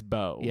Cupid's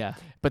bow. Yeah.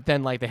 But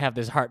then like they have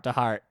this heart to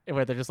heart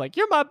where they're just like,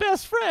 "You're my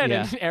best friend,"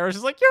 Yeah. and Arrow's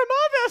just like, "You're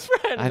my best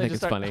friend." And I they think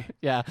just it's start- funny.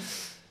 Yeah.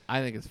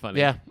 I think it's funny.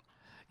 Yeah.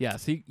 Yeah,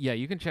 so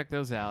you can check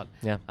those out.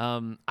 Yeah.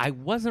 I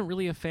wasn't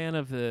really a fan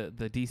of the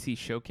DC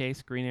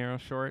Showcase Green Arrow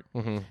short.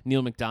 Mm-hmm.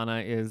 Neil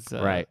McDonough is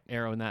Right.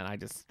 Arrow in that. I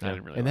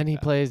didn't really. And then like he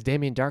that. plays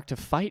Damien Dark to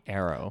fight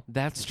Arrow.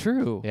 That's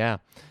true. Yeah.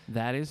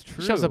 That is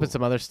true. He shows up in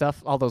some other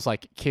stuff, all those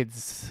like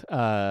kids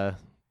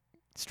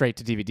straight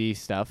to DVD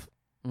stuff.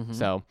 Mhm.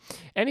 So,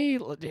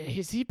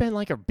 has he been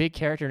like a big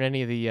character in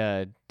any of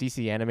the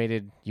DC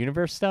animated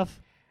universe stuff?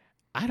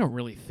 I don't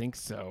really think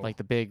so. Like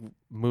the big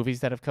movies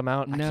that have come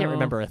out? I No. can't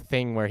remember a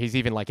thing where he's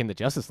even like in the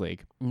Justice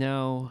League.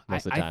 no,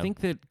 Most of the I time. think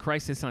that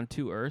Crisis on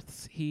Two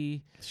Earths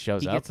he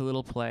Shows up. gets a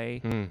little play.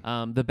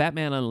 Hmm. The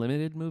Batman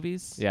Unlimited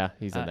movies. Yeah,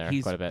 he's in there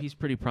he's, quite a bit. He's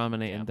pretty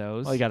prominent in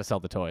those. Well, you got to sell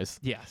the toys.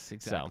 yes,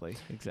 exactly,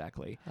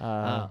 exactly.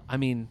 Uh, I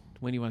mean,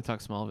 when you want to talk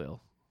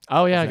Smallville,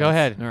 oh yeah, go that's-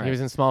 ahead. all right. He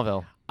was in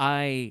Smallville.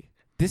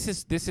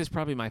 This is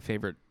probably my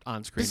favorite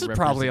on-screen. This is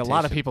probably a lot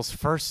of representation. people's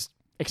first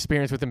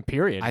experience with him.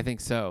 Period. I think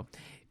so.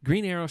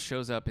 Green Arrow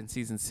shows up in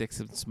season 6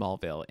 of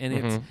Smallville,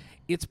 and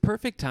it's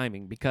perfect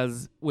timing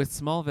because with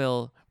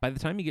Smallville, by the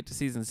time you get to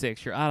season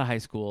 6, you're out of high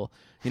school.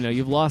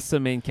 You've lost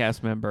some main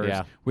cast members.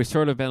 Yeah. We've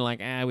sort of been like,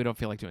 we don't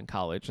feel like doing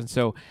college. And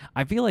so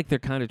I feel like they're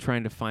kind of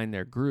trying to find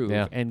their groove.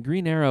 Yeah. And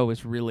Green Arrow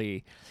is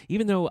really,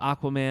 even though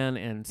Aquaman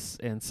and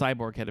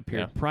Cyborg had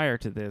appeared prior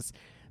to this,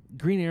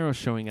 Green Arrow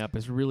showing up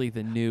is really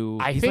the new.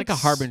 He's like a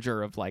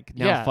harbinger of like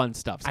now fun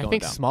stuff's going I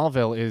think down.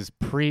 Smallville is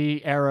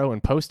pre-Arrow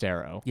and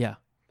post-Arrow. Yeah.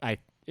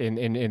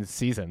 In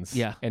seasons.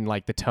 Yeah. And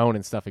like the tone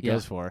and stuff it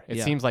goes for. It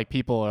Yeah. seems like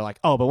people are like,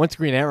 oh, but once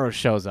Green Arrow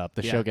shows up,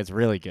 the show gets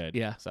really good.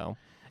 Yeah. So.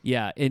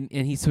 Yeah, and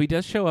he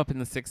does show up in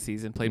the 6th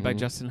season, played by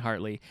Justin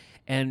Hartley,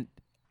 and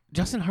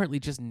Justin Hartley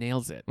just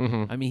nails it.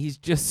 I mean, he's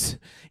just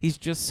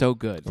so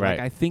good. Right. Like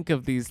I think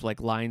of these like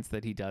lines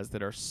that he does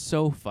that are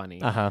so funny.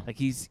 Like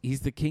he's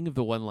the king of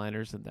the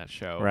one-liners in that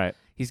show. Right.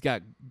 He's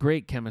got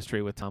great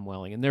chemistry with Tom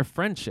Welling, and their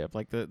friendship,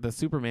 like the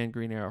Superman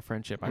Green Arrow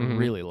friendship, I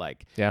really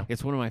like. Yeah.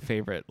 It's one of my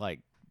favorite like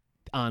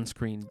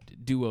on-screen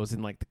duos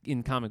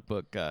in comic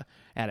book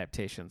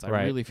adaptations.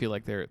 I really feel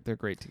like they're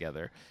great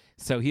together.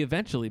 So he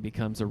eventually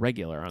becomes a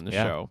regular on the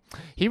show.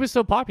 He was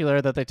so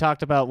popular that they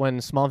talked about when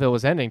Smallville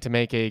was ending to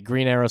make a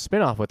Green Arrow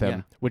spinoff with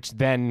him, which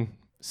then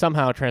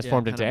somehow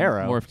transformed into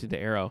Arrow. Morphed into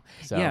Arrow.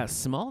 So. Yeah,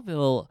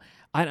 Smallville.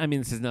 I mean,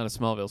 this is not a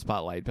Smallville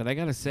spotlight, but I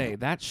got to say,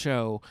 that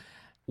show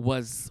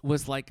was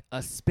like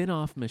a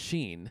spin-off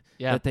machine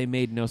that they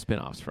made no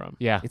spin-offs from.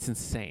 Yeah. It's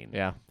insane.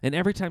 Yeah. And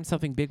every time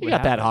something big You would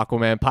got happen, that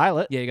Aquaman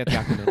pilot. Yeah, you got the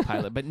Aquaman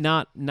pilot, but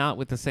not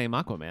with the same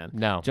Aquaman.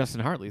 No.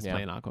 Justin Hartley's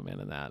playing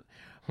Aquaman in that.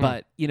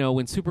 But,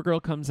 when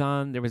Supergirl comes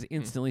on, there was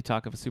instantly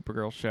talk of a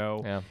Supergirl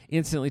show,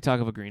 instantly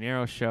talk of a Green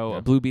Arrow show,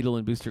 a Blue Beetle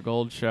and Booster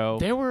Gold show.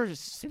 There were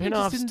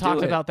spin-offs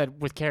talked about that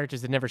with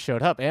characters that never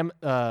showed up.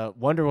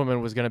 Wonder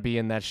Woman was going to be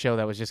in that show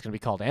that was just going to be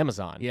called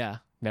Amazon. Yeah.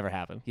 Never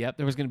happened. Yep,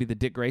 there was going to be the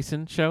Dick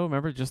Grayson show.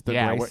 Remember, just the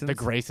Graysons? The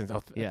Graysons.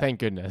 Oh, thank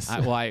goodness.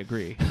 I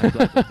agree. I'm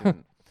glad they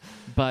didn't.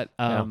 But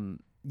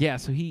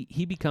so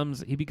he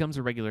becomes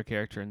a regular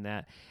character in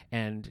that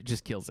and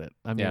just kills it.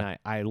 I mean,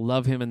 I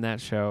love him in that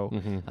show.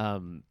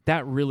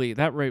 That really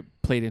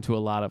played into a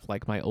lot of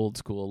like my old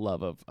school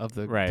love of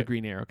the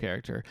Green Arrow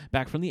character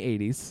back from the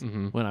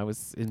 80s when I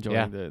was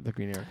enjoying the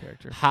Green Arrow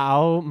character.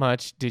 How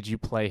much did you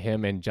play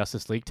him in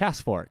Justice League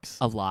Task Force?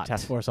 A lot.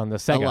 Task Force on the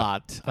Sega. A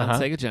lot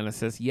on Sega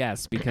Genesis.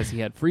 Yes, because he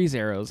had freeze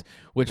arrows,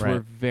 which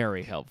were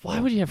very helpful. Why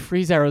would you have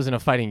freeze arrows in a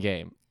fighting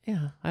game?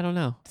 Yeah, I don't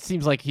know.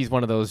 Seems like he's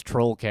one of those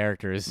troll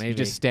characters. Maybe. You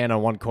just stand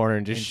on one corner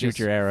and just shoot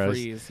your arrows.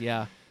 Freeze,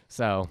 yeah.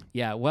 So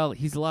yeah, well,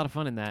 he's a lot of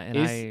fun in that.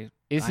 And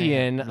is he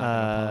in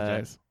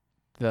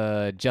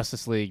the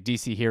Justice League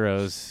DC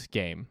Heroes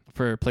game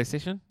for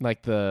PlayStation?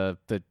 Like the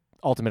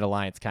Ultimate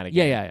Alliance kind of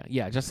game?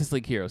 Yeah. Justice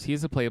League Heroes.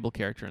 He's a playable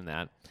character in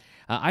that.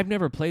 I've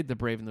never played the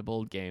Brave and the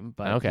Bold game,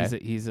 but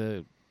he's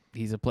a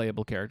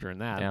playable character in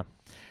that.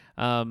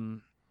 Yeah.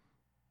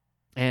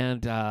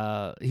 And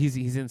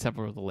he's in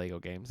several of the Lego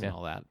games and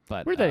all that.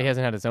 But weird that he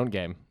hasn't had his own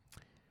game,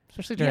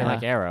 especially during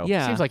like Arrow.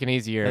 Yeah, seems like an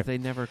easier. But they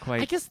never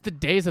quite. I guess the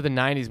days of the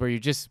 '90s where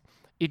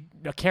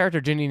a character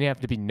didn't even have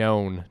to be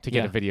known to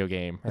get a video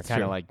game are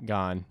kind of like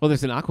gone. Well,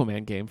 there's an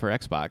Aquaman game for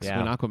Xbox.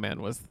 Yeah. When Aquaman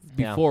was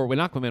when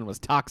Aquaman was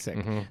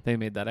toxic, they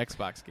made that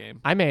Xbox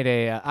game.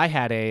 I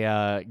had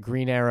a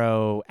Green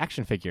Arrow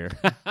action figure.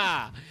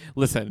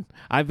 Listen,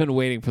 I've been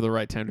waiting for the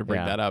right time to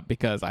bring that up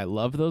because I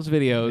love those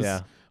videos.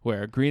 Yeah.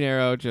 Where Green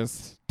Arrow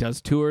just does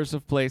tours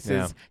of places.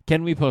 Yeah.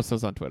 Can we post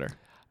those on Twitter?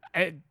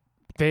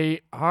 They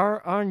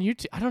are on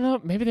YouTube. I don't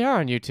know. Maybe they are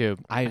on YouTube.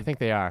 I think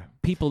they are.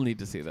 People need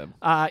to see them.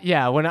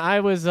 Yeah. When I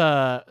was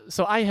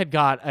so I had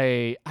got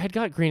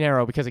Green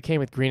Arrow because it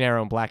came with Green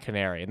Arrow and Black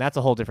Canary, and that's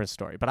a whole different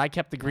story. But I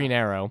kept the Green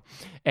Arrow,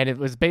 and it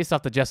was based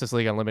off the Justice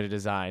League Unlimited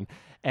design.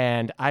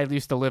 And I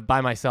used to live by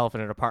myself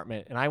in an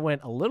apartment, and I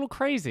went a little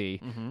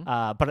crazy.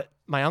 But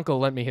my uncle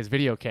lent me his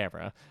video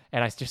camera,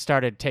 and I just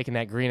started taking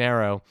that Green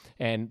Arrow.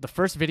 And the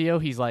first video,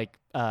 he's like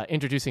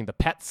introducing the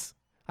pets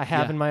I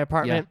have in my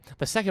apartment.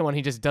 The second one,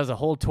 he just does a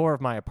whole tour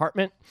of my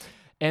apartment,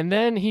 and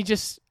then he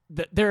just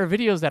there are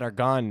videos that are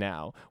gone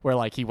now where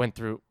like he went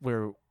through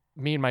where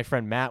me and my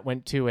friend Matt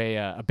went to a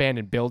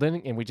abandoned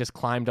building, and we just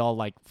climbed all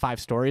like 5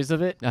 stories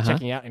of it,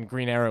 checking out, and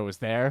Green Arrow was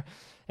there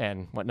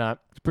and whatnot.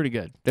 It's pretty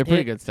good. They're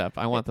pretty good stuff.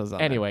 I want those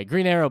on anyway,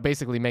 Green Arrow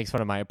basically makes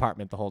fun of my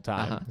apartment the whole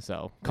time.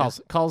 So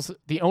calls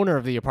the owner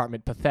of the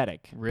apartment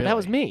pathetic. Really? But that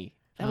was me.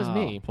 That was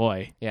me.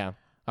 Boy. Yeah.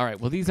 All right.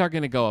 Well, these are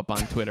going to go up on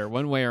Twitter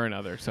one way or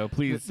another. So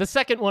please. The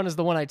second one is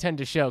the one I tend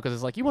to show because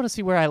it's like, you want to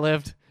see where I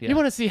lived? Yeah. You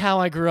want to see how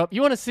I grew up?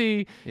 You want to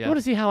see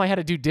how I had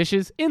to do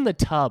dishes in the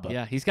tub?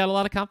 Yeah. He's got a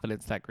lot of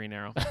confidence, that Green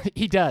Arrow.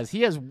 He does.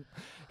 He has.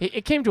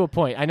 It came to a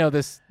point. I know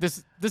this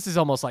is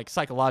almost like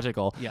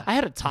psychological. Yeah. I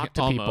had to talk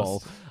to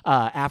people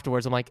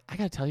afterwards. I'm like, I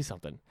got to tell you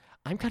something.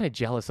 I'm kind of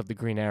jealous of the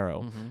Green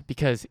Arrow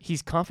because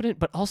he's confident,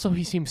 but also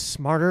he seems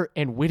smarter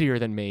and wittier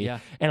than me. Yeah.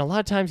 And a lot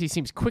of times he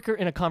seems quicker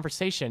in a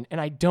conversation,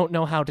 and I don't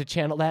know how to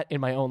channel that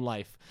in my own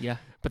life. Yeah.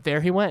 But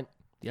there he went.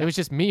 Yeah. It was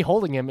just me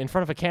holding him in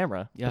front of a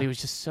camera, yeah. but he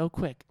was just so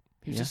quick.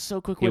 He was just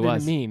so quick-witted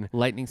and mean.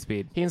 Lightning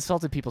speed. He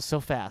insulted people so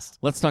fast.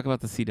 Let's talk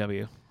about the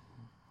CW.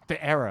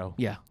 The Arrow.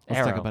 Yeah, let's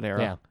talk Arrow, about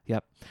Arrow. yeah.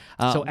 Yep.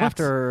 So what's-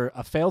 after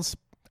a failed,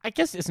 I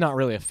guess it's not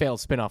really a failed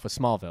spinoff with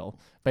Smallville,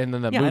 but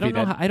then the Yeah, movie I don't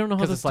know. I don't know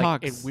how 'cause this it's like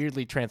talks. it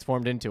weirdly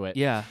transformed into it.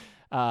 Yeah,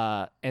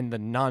 And the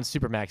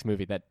non-Supermax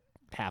movie that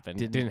happened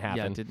didn't happen.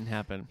 Yeah, it didn't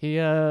happen.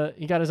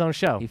 He got his own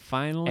show. He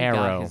finally Arrow.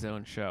 got his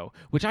own show,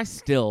 which I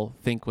still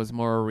think was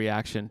more a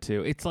reaction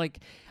to. It's like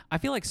I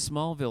feel like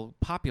Smallville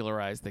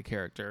popularized the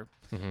character,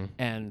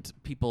 and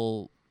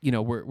people,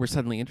 were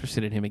suddenly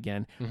interested in him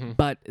again.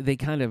 But they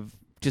kind of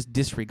just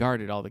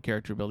disregarded all the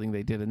character building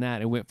they did in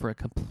that and went for a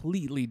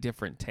completely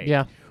different take.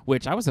 Yeah.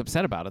 Which I was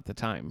upset about at the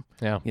time.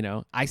 Yeah.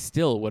 I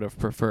still would have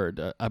preferred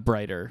a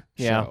brighter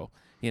Yeah. show,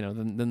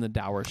 than the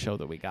dour show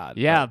that we got.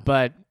 Yeah,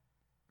 but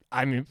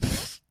I mean,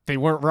 they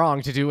weren't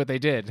wrong to do what they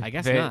did. I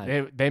guess they, not.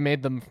 They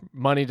made the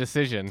money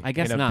decision. I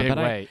guess in a not, big but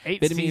way. 8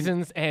 but I mean-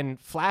 seasons, and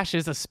Flash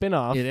is a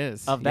spinoff. It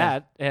is, of yeah.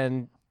 that,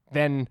 and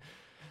then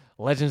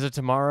Legends of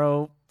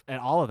Tomorrow and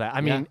all of that.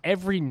 I mean,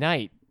 every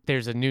night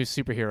there's a new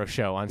superhero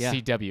show on Yeah.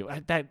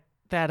 CW. That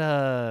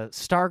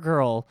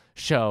Stargirl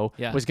show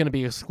Yeah. was going to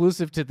be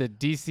exclusive to the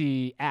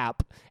DC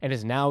app and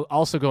is now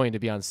also going to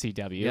be on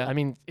CW. Yeah. I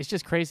mean, it's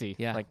just crazy.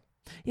 Yeah. Like,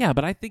 Yeah,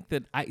 but I think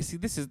that I see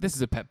this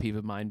is a pet peeve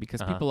of mine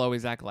because people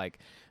always act like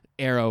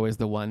Arrow is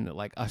the one that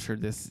like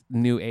ushered this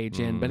new age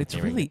in, but it's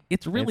here we really go.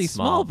 it's really It's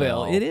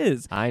Smallville. Smallville. It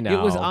is. I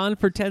It was know. on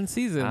for 10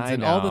 seasons I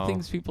and all the know.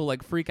 things people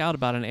like freak out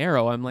about in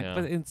Arrow. I'm like, Yeah.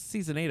 but in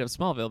season 8 of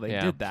Smallville they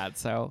Yeah. did that.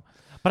 So,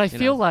 but I You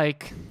feel know.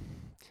 like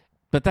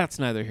but that's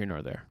neither here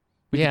nor there.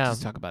 We can Yeah.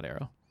 just talk about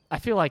Arrow. I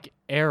feel like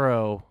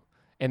Arrow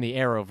and the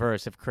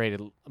Arrowverse have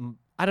created.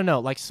 I don't know.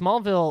 Like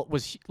Smallville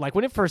was like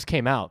when it first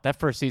came out. That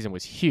first season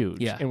was huge.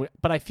 Yeah.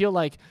 But I feel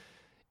like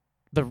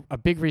a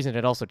big reason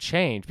it also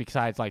changed,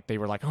 besides like they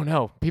were like, oh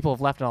no, people have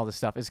left and all this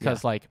stuff, is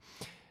because like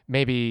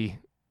maybe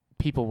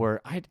people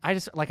were. I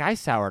just like I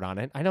soured on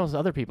it. I know there's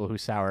other people who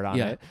soured on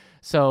Yeah. it.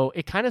 So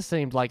it kind of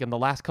seemed like in the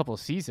last couple of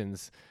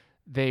seasons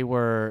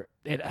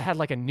it had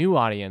like a new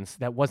audience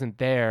that wasn't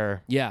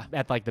there Yeah.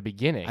 at like the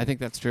beginning. I think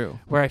that's true.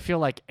 Where I feel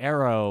like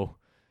Arrow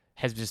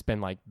has just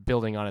been like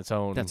building on its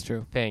own That's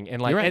true. thing.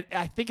 And like You're right.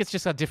 I think it's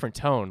just a different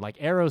tone. Like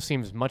Arrow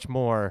seems much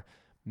more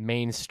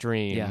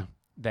mainstream Yeah.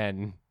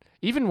 than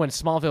even when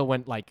Smallville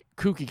went like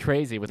kooky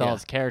crazy with all Yeah.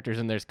 its characters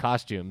and their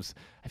costumes.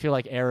 I feel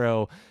like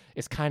Arrow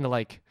is kind of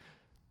like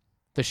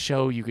the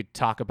show you could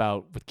talk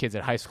about with kids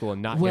at high school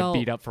and not Well, get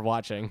beat up for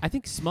watching. I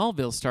think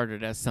Smallville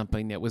started as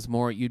something that was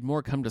more you'd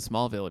more come to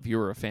Smallville if you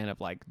were a fan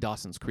of like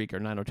Dawson's Creek or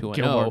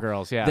 90210 Gilmore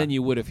Girls, yeah. than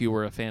you would if you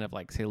were a fan of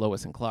like say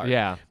Lois and Clark.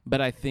 Yeah. But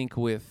I think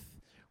with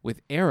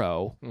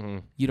Arrow,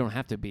 Mhm. you don't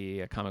have to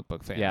be a comic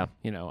book fan. Yeah.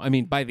 I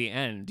mean, by the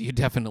end, you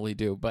definitely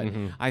do. But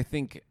Mhm. I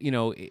think, in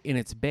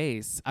its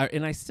base,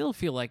 and I still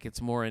feel like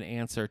it's more an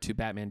answer to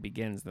Batman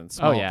Begins than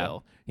Smallville. Oh, yeah.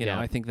 You know, Yeah.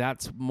 I think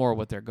that's more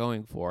what they're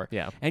going for.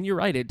 Yeah. And you're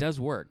right, it does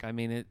work. I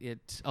mean,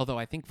 it although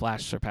I think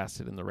Flash surpassed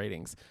it in the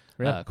ratings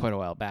Really? quite a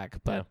while back.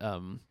 But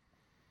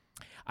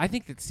I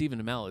think that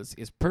Stephen Amell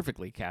is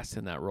perfectly cast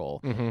in that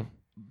role. Mhm.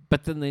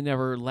 But then they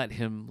never let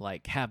him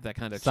like have that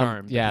kind of Some-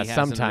 charm. that yeah, he has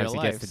in sometimes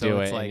real he gets life. to So do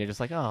it's it, like, and you're just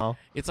like, oh.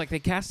 it's like they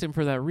cast him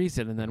for that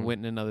reason and then went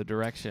in another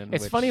direction.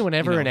 It's which, funny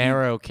whenever an he-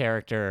 Arrow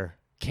character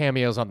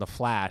cameos on the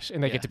Flash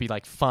and they Yeah. get to be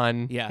like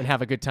fun Yeah. and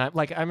have a good time.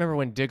 Like I remember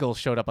when Diggle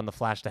showed up on the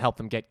Flash to help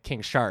them get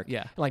King Shark.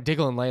 Yeah. And, like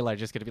Diggle and Layla are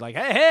just gonna be like,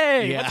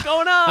 hey, Yeah. what's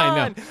going on?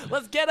 I know.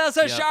 Let's get us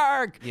a Yep.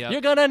 shark. Yep.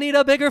 You're gonna need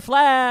a bigger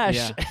Flash.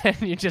 Yeah.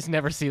 And you just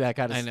never see that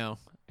kind of I know.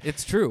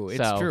 It's true. It's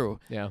So, true.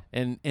 Yeah.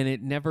 And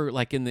it never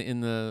like in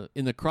the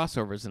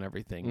crossovers and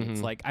everything. It's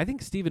Mhm. like I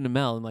think Stephen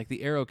Amell and like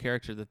the Arrow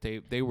character that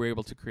they were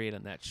able to create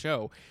on that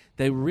show,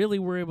 they really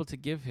were able to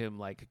give him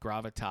like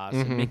gravitas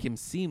and Mhm. make him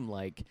seem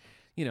like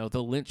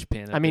the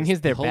linchpin. of I mean, this-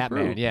 he's their the whole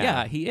Batman, group. yeah.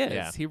 Yeah, he is.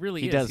 Yeah. He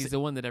really He is. does- He's the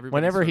one that everybody.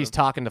 Whenever sort he's of-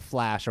 talking to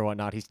Flash or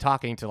whatnot, he's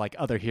talking to like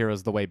other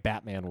heroes the way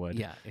Batman would.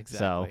 Yeah,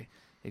 exactly.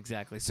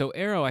 Exactly. So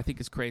Arrow, I think,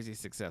 is crazy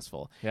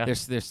successful. Yeah.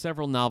 There's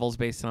several novels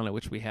based on it,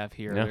 which we have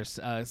here. Yeah. There's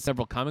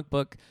several comic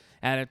book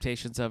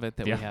adaptations of it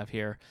that Yeah. we have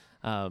here.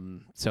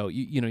 So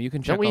you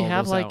can check. Don't we all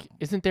have those like out.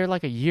 isn't there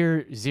like a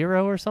year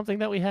 0 or something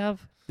that we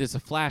have? There's a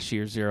Flash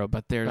Year Zero,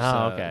 but there's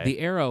Oh, okay. the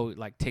Arrow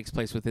like takes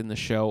place within the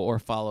show or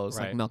follows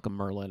like Right. Malcolm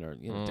Merlin or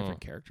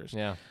different characters.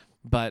 Yeah.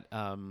 But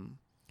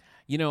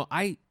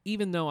I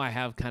even though I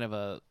have kind of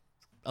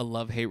a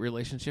love-hate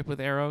relationship with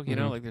Arrow,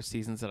 Mhm. like there's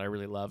seasons that I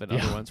really love and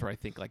Yeah. other ones where I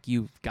think like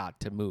you've got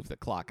to move the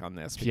clock on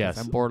this because Yes.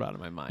 I'm bored out of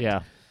my mind.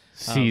 Yeah.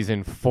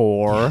 Season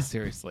 4. Yeah,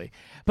 seriously.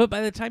 But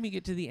by the time you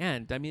get to the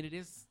end, I mean it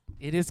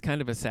is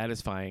kind of a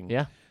satisfying.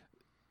 Yeah.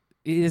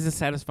 It is a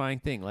satisfying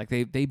thing. Like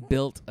they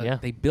built Yeah.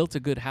 they built a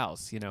good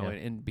house, Yeah.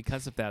 and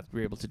because of that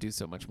we're able to do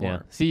so much more.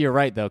 Yeah. See, you're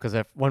right though, because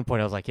at one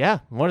point I was like, "Yeah,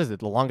 what is it?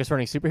 The longest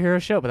running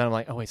superhero show?" But then I'm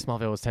like, "Oh wait,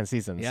 Smallville was 10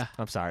 seasons." Yeah.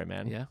 I'm sorry,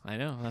 man. Yeah, I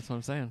know. That's what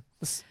I'm saying.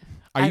 This-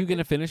 Are I- you going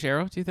to finish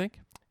Arrow, do you think?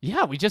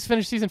 Yeah, we just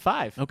finished season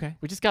 5. Okay.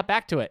 We just got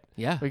back to it.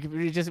 Yeah.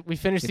 We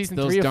finished It's season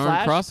those 3 of darn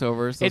Flash.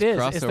 crossovers. Those It is.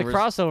 crossovers. It's the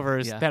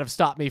crossovers Yeah. that have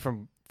stopped me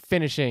from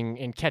finishing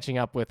and catching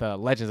up with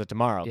Legends of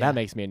Tomorrow. Yeah. That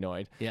makes me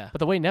annoyed. Yeah. But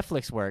the way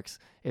Netflix works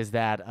is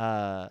that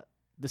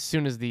as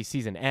soon as the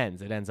season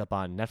ends, it ends up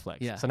on Netflix.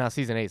 Yeah. So now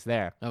season 8's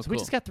there. Oh, so we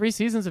cool. just got 3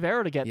 seasons of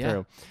Arrow to get Yeah.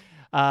 through.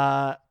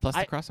 Plus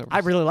the crossovers. I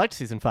really liked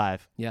season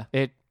 5. Yeah.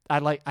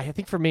 I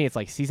think for me it's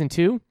like season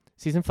 2,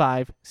 season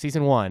 5,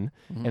 season 1,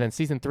 and then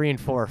season 3 and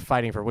 4 are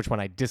fighting for which one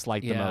I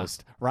disliked the Yeah.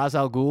 most. Ra's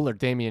al Ghul or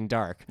Damien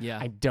Dark. Yeah.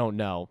 I don't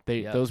know.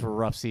 Yep. Those were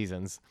rough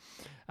seasons.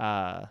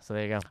 So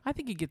there you go. I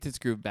think he gets his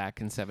groove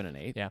back in 7 and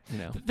 8. Yeah. You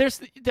know.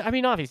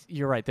 Obviously,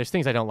 you're right. There's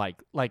things I don't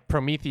like. Like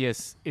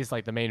Prometheus is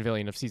like the main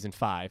villain of season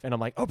 5, and I'm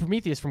like, oh,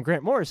 Prometheus from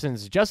Grant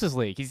Morrison's Justice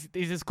League. He's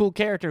this cool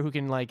character who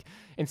can like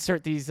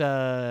insert these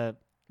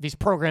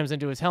programs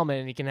into his helmet,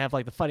 and he can have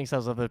like the fighting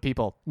styles of other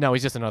people. No,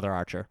 he's just another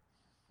Archer.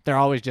 They're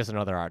always just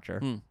another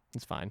Archer.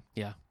 It's fine.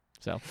 Yeah.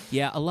 So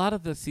Yeah, a lot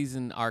of the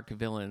season arc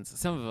villains,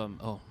 some of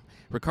them,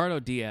 Ricardo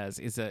Diaz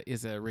is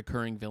a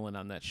recurring villain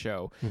on that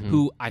show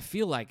who I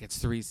feel like it's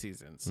 3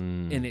 seasons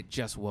and it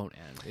just won't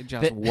end. It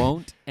just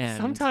won't end.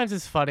 sometimes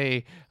it's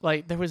funny.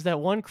 Like there was that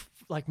one,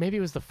 like maybe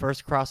it was the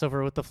first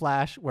crossover with the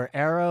Flash where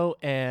Arrow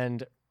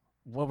and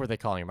what were they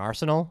calling him?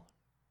 Arsenal.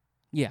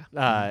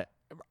 Yeah.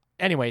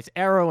 Anyways,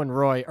 Arrow and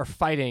Roy are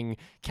fighting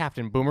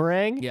Captain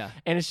Boomerang. Yeah.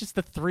 And it's just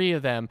the 3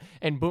 of them,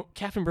 and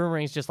Captain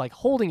Boomerang's just like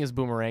holding his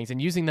boomerangs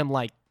and using them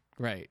like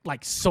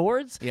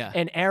swords. Yeah.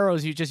 And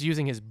Arrow's just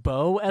using his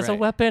bow as a Right.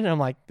 weapon. And I'm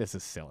like, this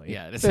is silly.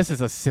 Yeah, this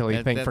is a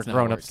silly thing for that's not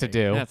grown-ups to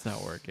working. do. That's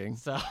not working.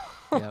 So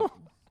Yep.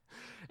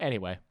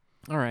 anyway,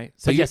 All right.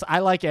 so So yes, I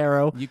like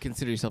Arrow. you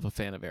consider yourself a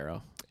fan of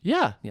Arrow.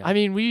 Yeah. Yeah. I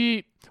mean,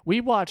 we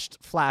watched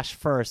Flash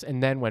first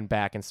and then went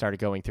back and started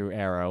going through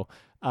Arrow.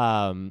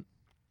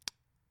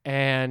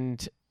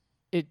 And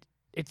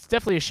it's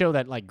definitely a show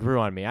that like grew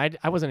on me. I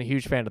wasn't a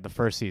huge fan of the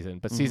first season,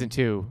 but season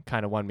 2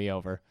 kind of won me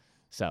over.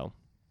 So,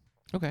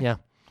 Okay. yeah.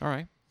 All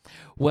right.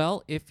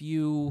 Well, if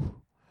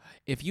you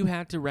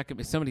had to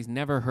recommend, somebody's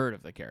never heard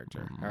of the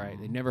character. All right,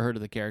 they've never heard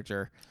of the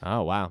character.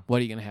 Oh, wow. What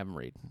are you gonna have them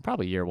read?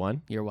 Probably year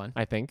 1, Year 1.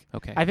 I think.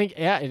 Okay. I think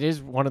it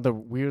is one of the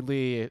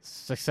weirdly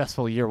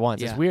successful year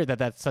ones. It's Yeah. weird that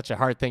that's such a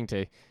hard thing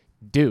to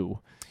do,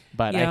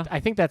 but Yeah. I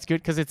think that's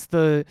good because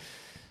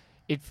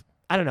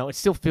I don't know, it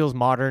still feels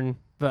modern.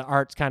 The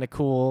art's kind of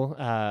cool.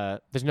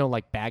 There's no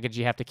like baggage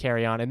you have to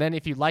carry on. And then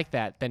if you like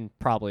that, then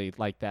probably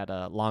like that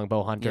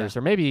Longbow Hunters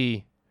or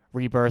maybe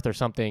Rebirth or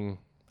something.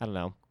 I don't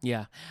know.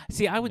 Yeah.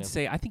 See, I would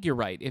say I think you're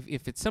right.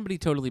 If it's somebody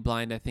totally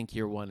blind, I think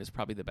year 1 is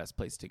probably the best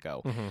place to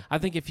go. I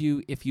think if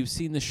you've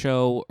seen the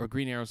show or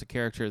Green Arrow's a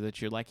character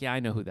that you're like, yeah, I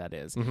know who that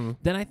is,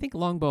 then I think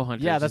Longbow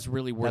Hunters is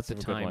really worth the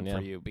that's a good time one, yeah.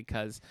 for you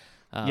because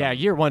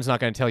year 1's not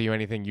going to tell you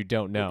anything you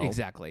don't know.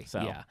 Exactly.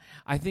 So. Yeah.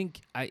 I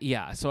think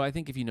so I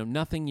think if you know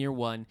nothing year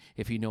 1,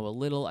 if you know a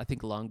little, I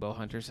think Longbow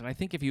Hunters, and I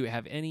think if you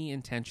have any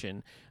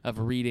intention of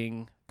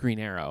reading Green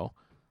Arrow,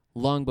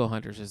 Longbow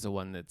Hunters is the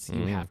one that's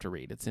you have to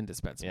read. It's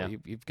indispensable. Yeah.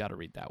 You've got to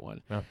read that one.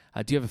 Yeah.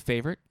 Do you have a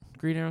favorite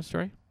Green Arrow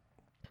story?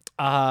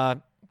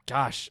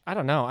 Gosh, I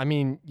don't know. I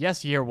mean,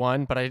 yes, year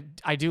 1, but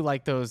I do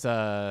like those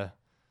Denny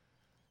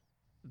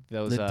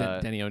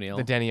O'Neill.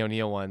 the Denny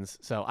O'Neill ones.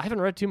 So I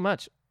haven't read too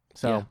much.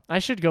 So Yeah. I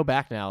should go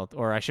back now,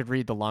 or I should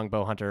read the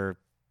Longbow Hunter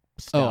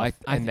stuff.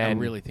 I then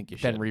really think you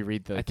should. then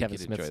reread the I think Kevin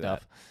you'd Smith enjoy stuff.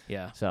 that.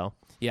 Yeah. So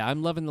Yeah,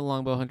 I'm loving the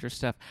Longbow Hunter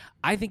stuff.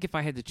 I think if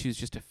I had to choose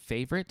just a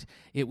favorite,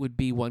 it would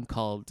be one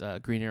called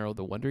Green Arrow: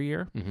 The Wonder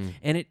Year,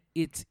 and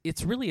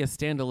it's really a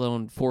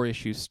standalone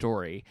 4-issue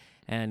story,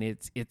 and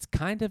it's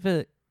kind of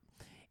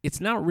it's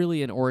not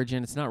really an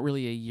origin. It's not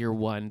really a year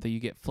 1, though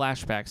you get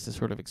flashbacks to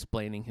sort of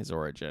explaining his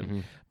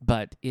origin.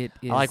 But it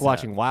is. I like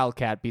watching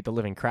Wildcat beat the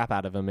living crap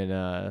out of him in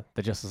the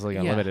Justice League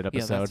Unlimited yeah,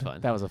 that's episode.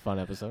 fun. That was a fun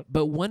episode.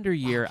 But Wonder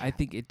Year, I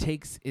think it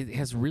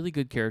has really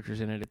good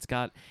characters in it. It's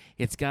got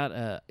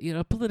a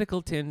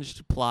political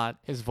tinged plot.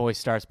 His voice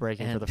starts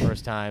breaking for the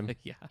first time.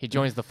 Yeah. He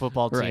joins the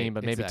football team, Right,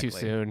 but maybe too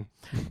exactly. soon.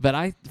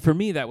 But for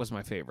me, that was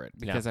my favorite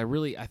because I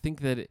think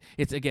that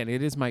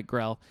it is Mike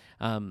Grell,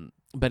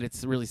 but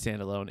it's really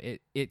standalone.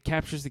 It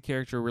captures the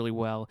character really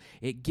well.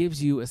 It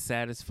gives you a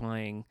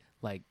satisfying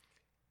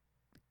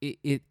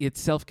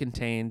it's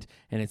self-contained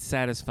and it's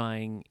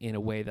satisfying in a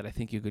way that I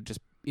think you could just,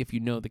 if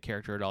you know the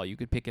character at all, you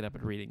could pick it up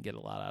and read it and get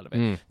a lot out of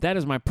it. That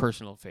is my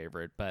personal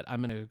favorite, but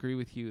I'm going to agree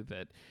with you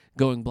that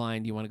going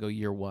blind, you want to go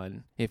year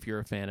 1. If you're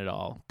a fan at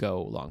all,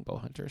 go Longbow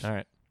Hunters. All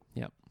right.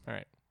 Yep.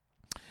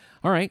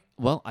 All right.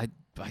 Well, I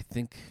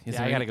think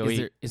I gotta go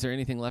eat. Is there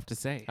anything left to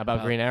say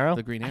About Green Arrow?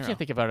 The Green Arrow. I can't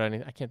think of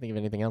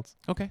anything else.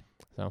 Okay.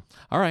 So.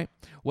 All right.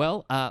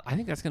 Well, I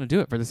think that's going to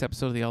do it for this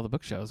episode of the All the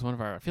Book Show. It's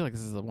I feel like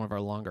this is one of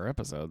our longer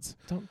episodes.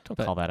 Don't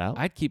But call that out.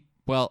 I'd keep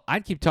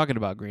talking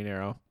about Green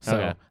Arrow. So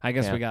Okay. I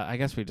guess Yeah. I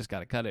guess we just got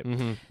to cut it.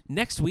 Mm-hmm.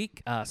 Next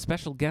week,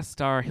 special guest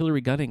star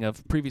Hillary Gunning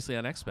of previously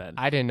on X-Men.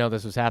 I didn't know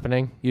this was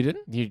happening. You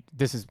didn't?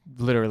 This is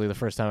literally the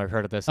first time I've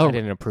heard of this. Oh. I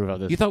didn't approve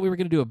of this. You thought we were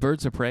going to do a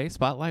Birds of Prey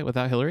spotlight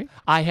without Hillary?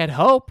 I had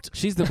hoped.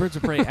 She's the Birds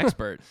of Prey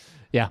expert.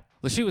 Yeah.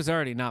 Well, she was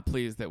already not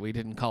pleased that we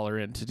didn't call her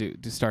in to do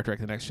Star Trek: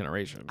 The Next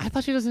Generation. I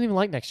thought she doesn't even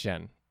like Next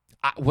Gen.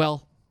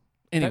 Well,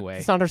 Anyway,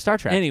 It's not our Star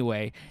Trek.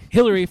 Anyway,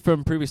 Hillary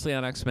from Previously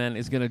on X-Men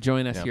is going to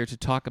join us here to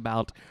talk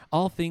about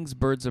all things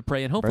Birds of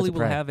Prey, and hopefully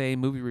we'll have a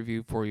movie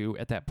review for you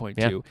at that point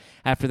too.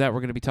 After that,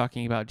 we're going to be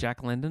talking about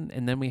Jack London,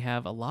 and then we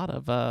have a lot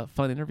of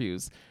fun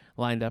interviews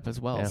lined up as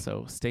well. Yeah.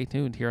 So stay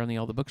tuned here on the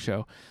All the Book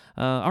Show.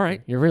 All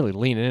right. You're really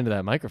leaning into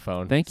that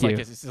microphone. Thank you.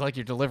 It's like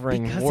you're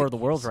delivering War of the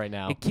Worlds right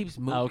now. It keeps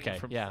moving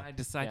from side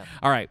to side. Yeah.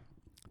 All right.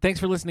 Thanks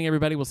for listening,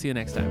 everybody. We'll see you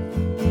next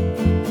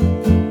time.